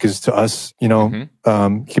 which I think is to us, you know,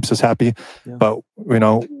 keeps us happy. Yeah. But, you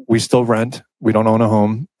know, we still rent. We don't own a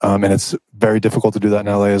home. And it's very difficult to do that in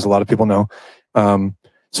LA, as a lot of people know.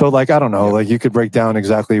 So, like, I don't know, like you could break down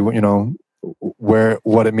exactly, you know,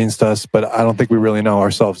 what it means to us, but I don't think we really know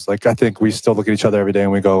ourselves. Like, I think we still look at each other every day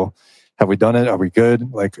and we go, have we done it? Are we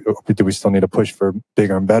good? Like, do we still need to push for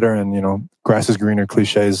bigger and better? And, you know, grass is greener,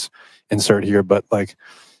 cliches insert here. But like,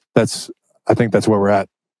 I think that's where we're at.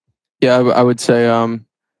 Yeah, I would say,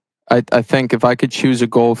 I think if I could choose a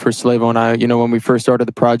goal for Slavo and I, you know, when we first started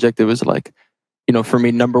the project, it was like, you know, for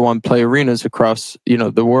me, #1, play arenas across, you know,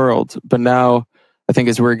 the world. But now I think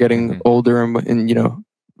as we're getting older and, you know,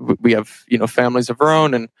 we have, you know, families of our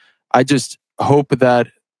own. And I just hope that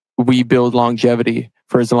we build longevity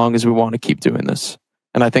for as long as we want to keep doing this.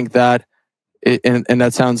 And I think that, and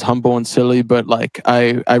that sounds humble and silly, but like,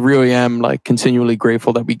 I really am like continually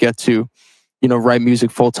grateful that we get to, you know, write music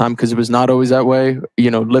full time, because it was not always that way.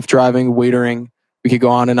 You know, Lyft driving, waitering, we could go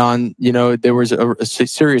on and on. You know, there was a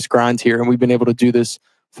serious grind here, and we've been able to do this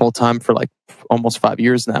full time for like almost 5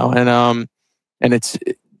 years now. And it's,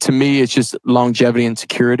 to me, it's just longevity and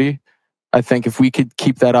security. I think if we could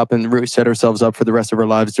keep that up and really set ourselves up for the rest of our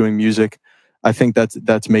lives doing music, I think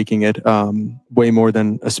that's making it way more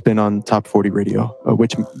than a spin on Top 40 radio,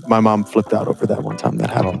 which my mom flipped out over that one time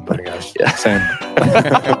that happened. But yeah, same.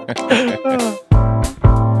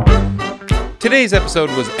 Today's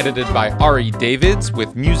episode was edited by Ari Davids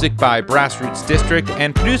with music by Grassroots District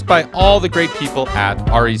and produced by all the great people at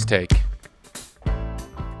Ari's Take.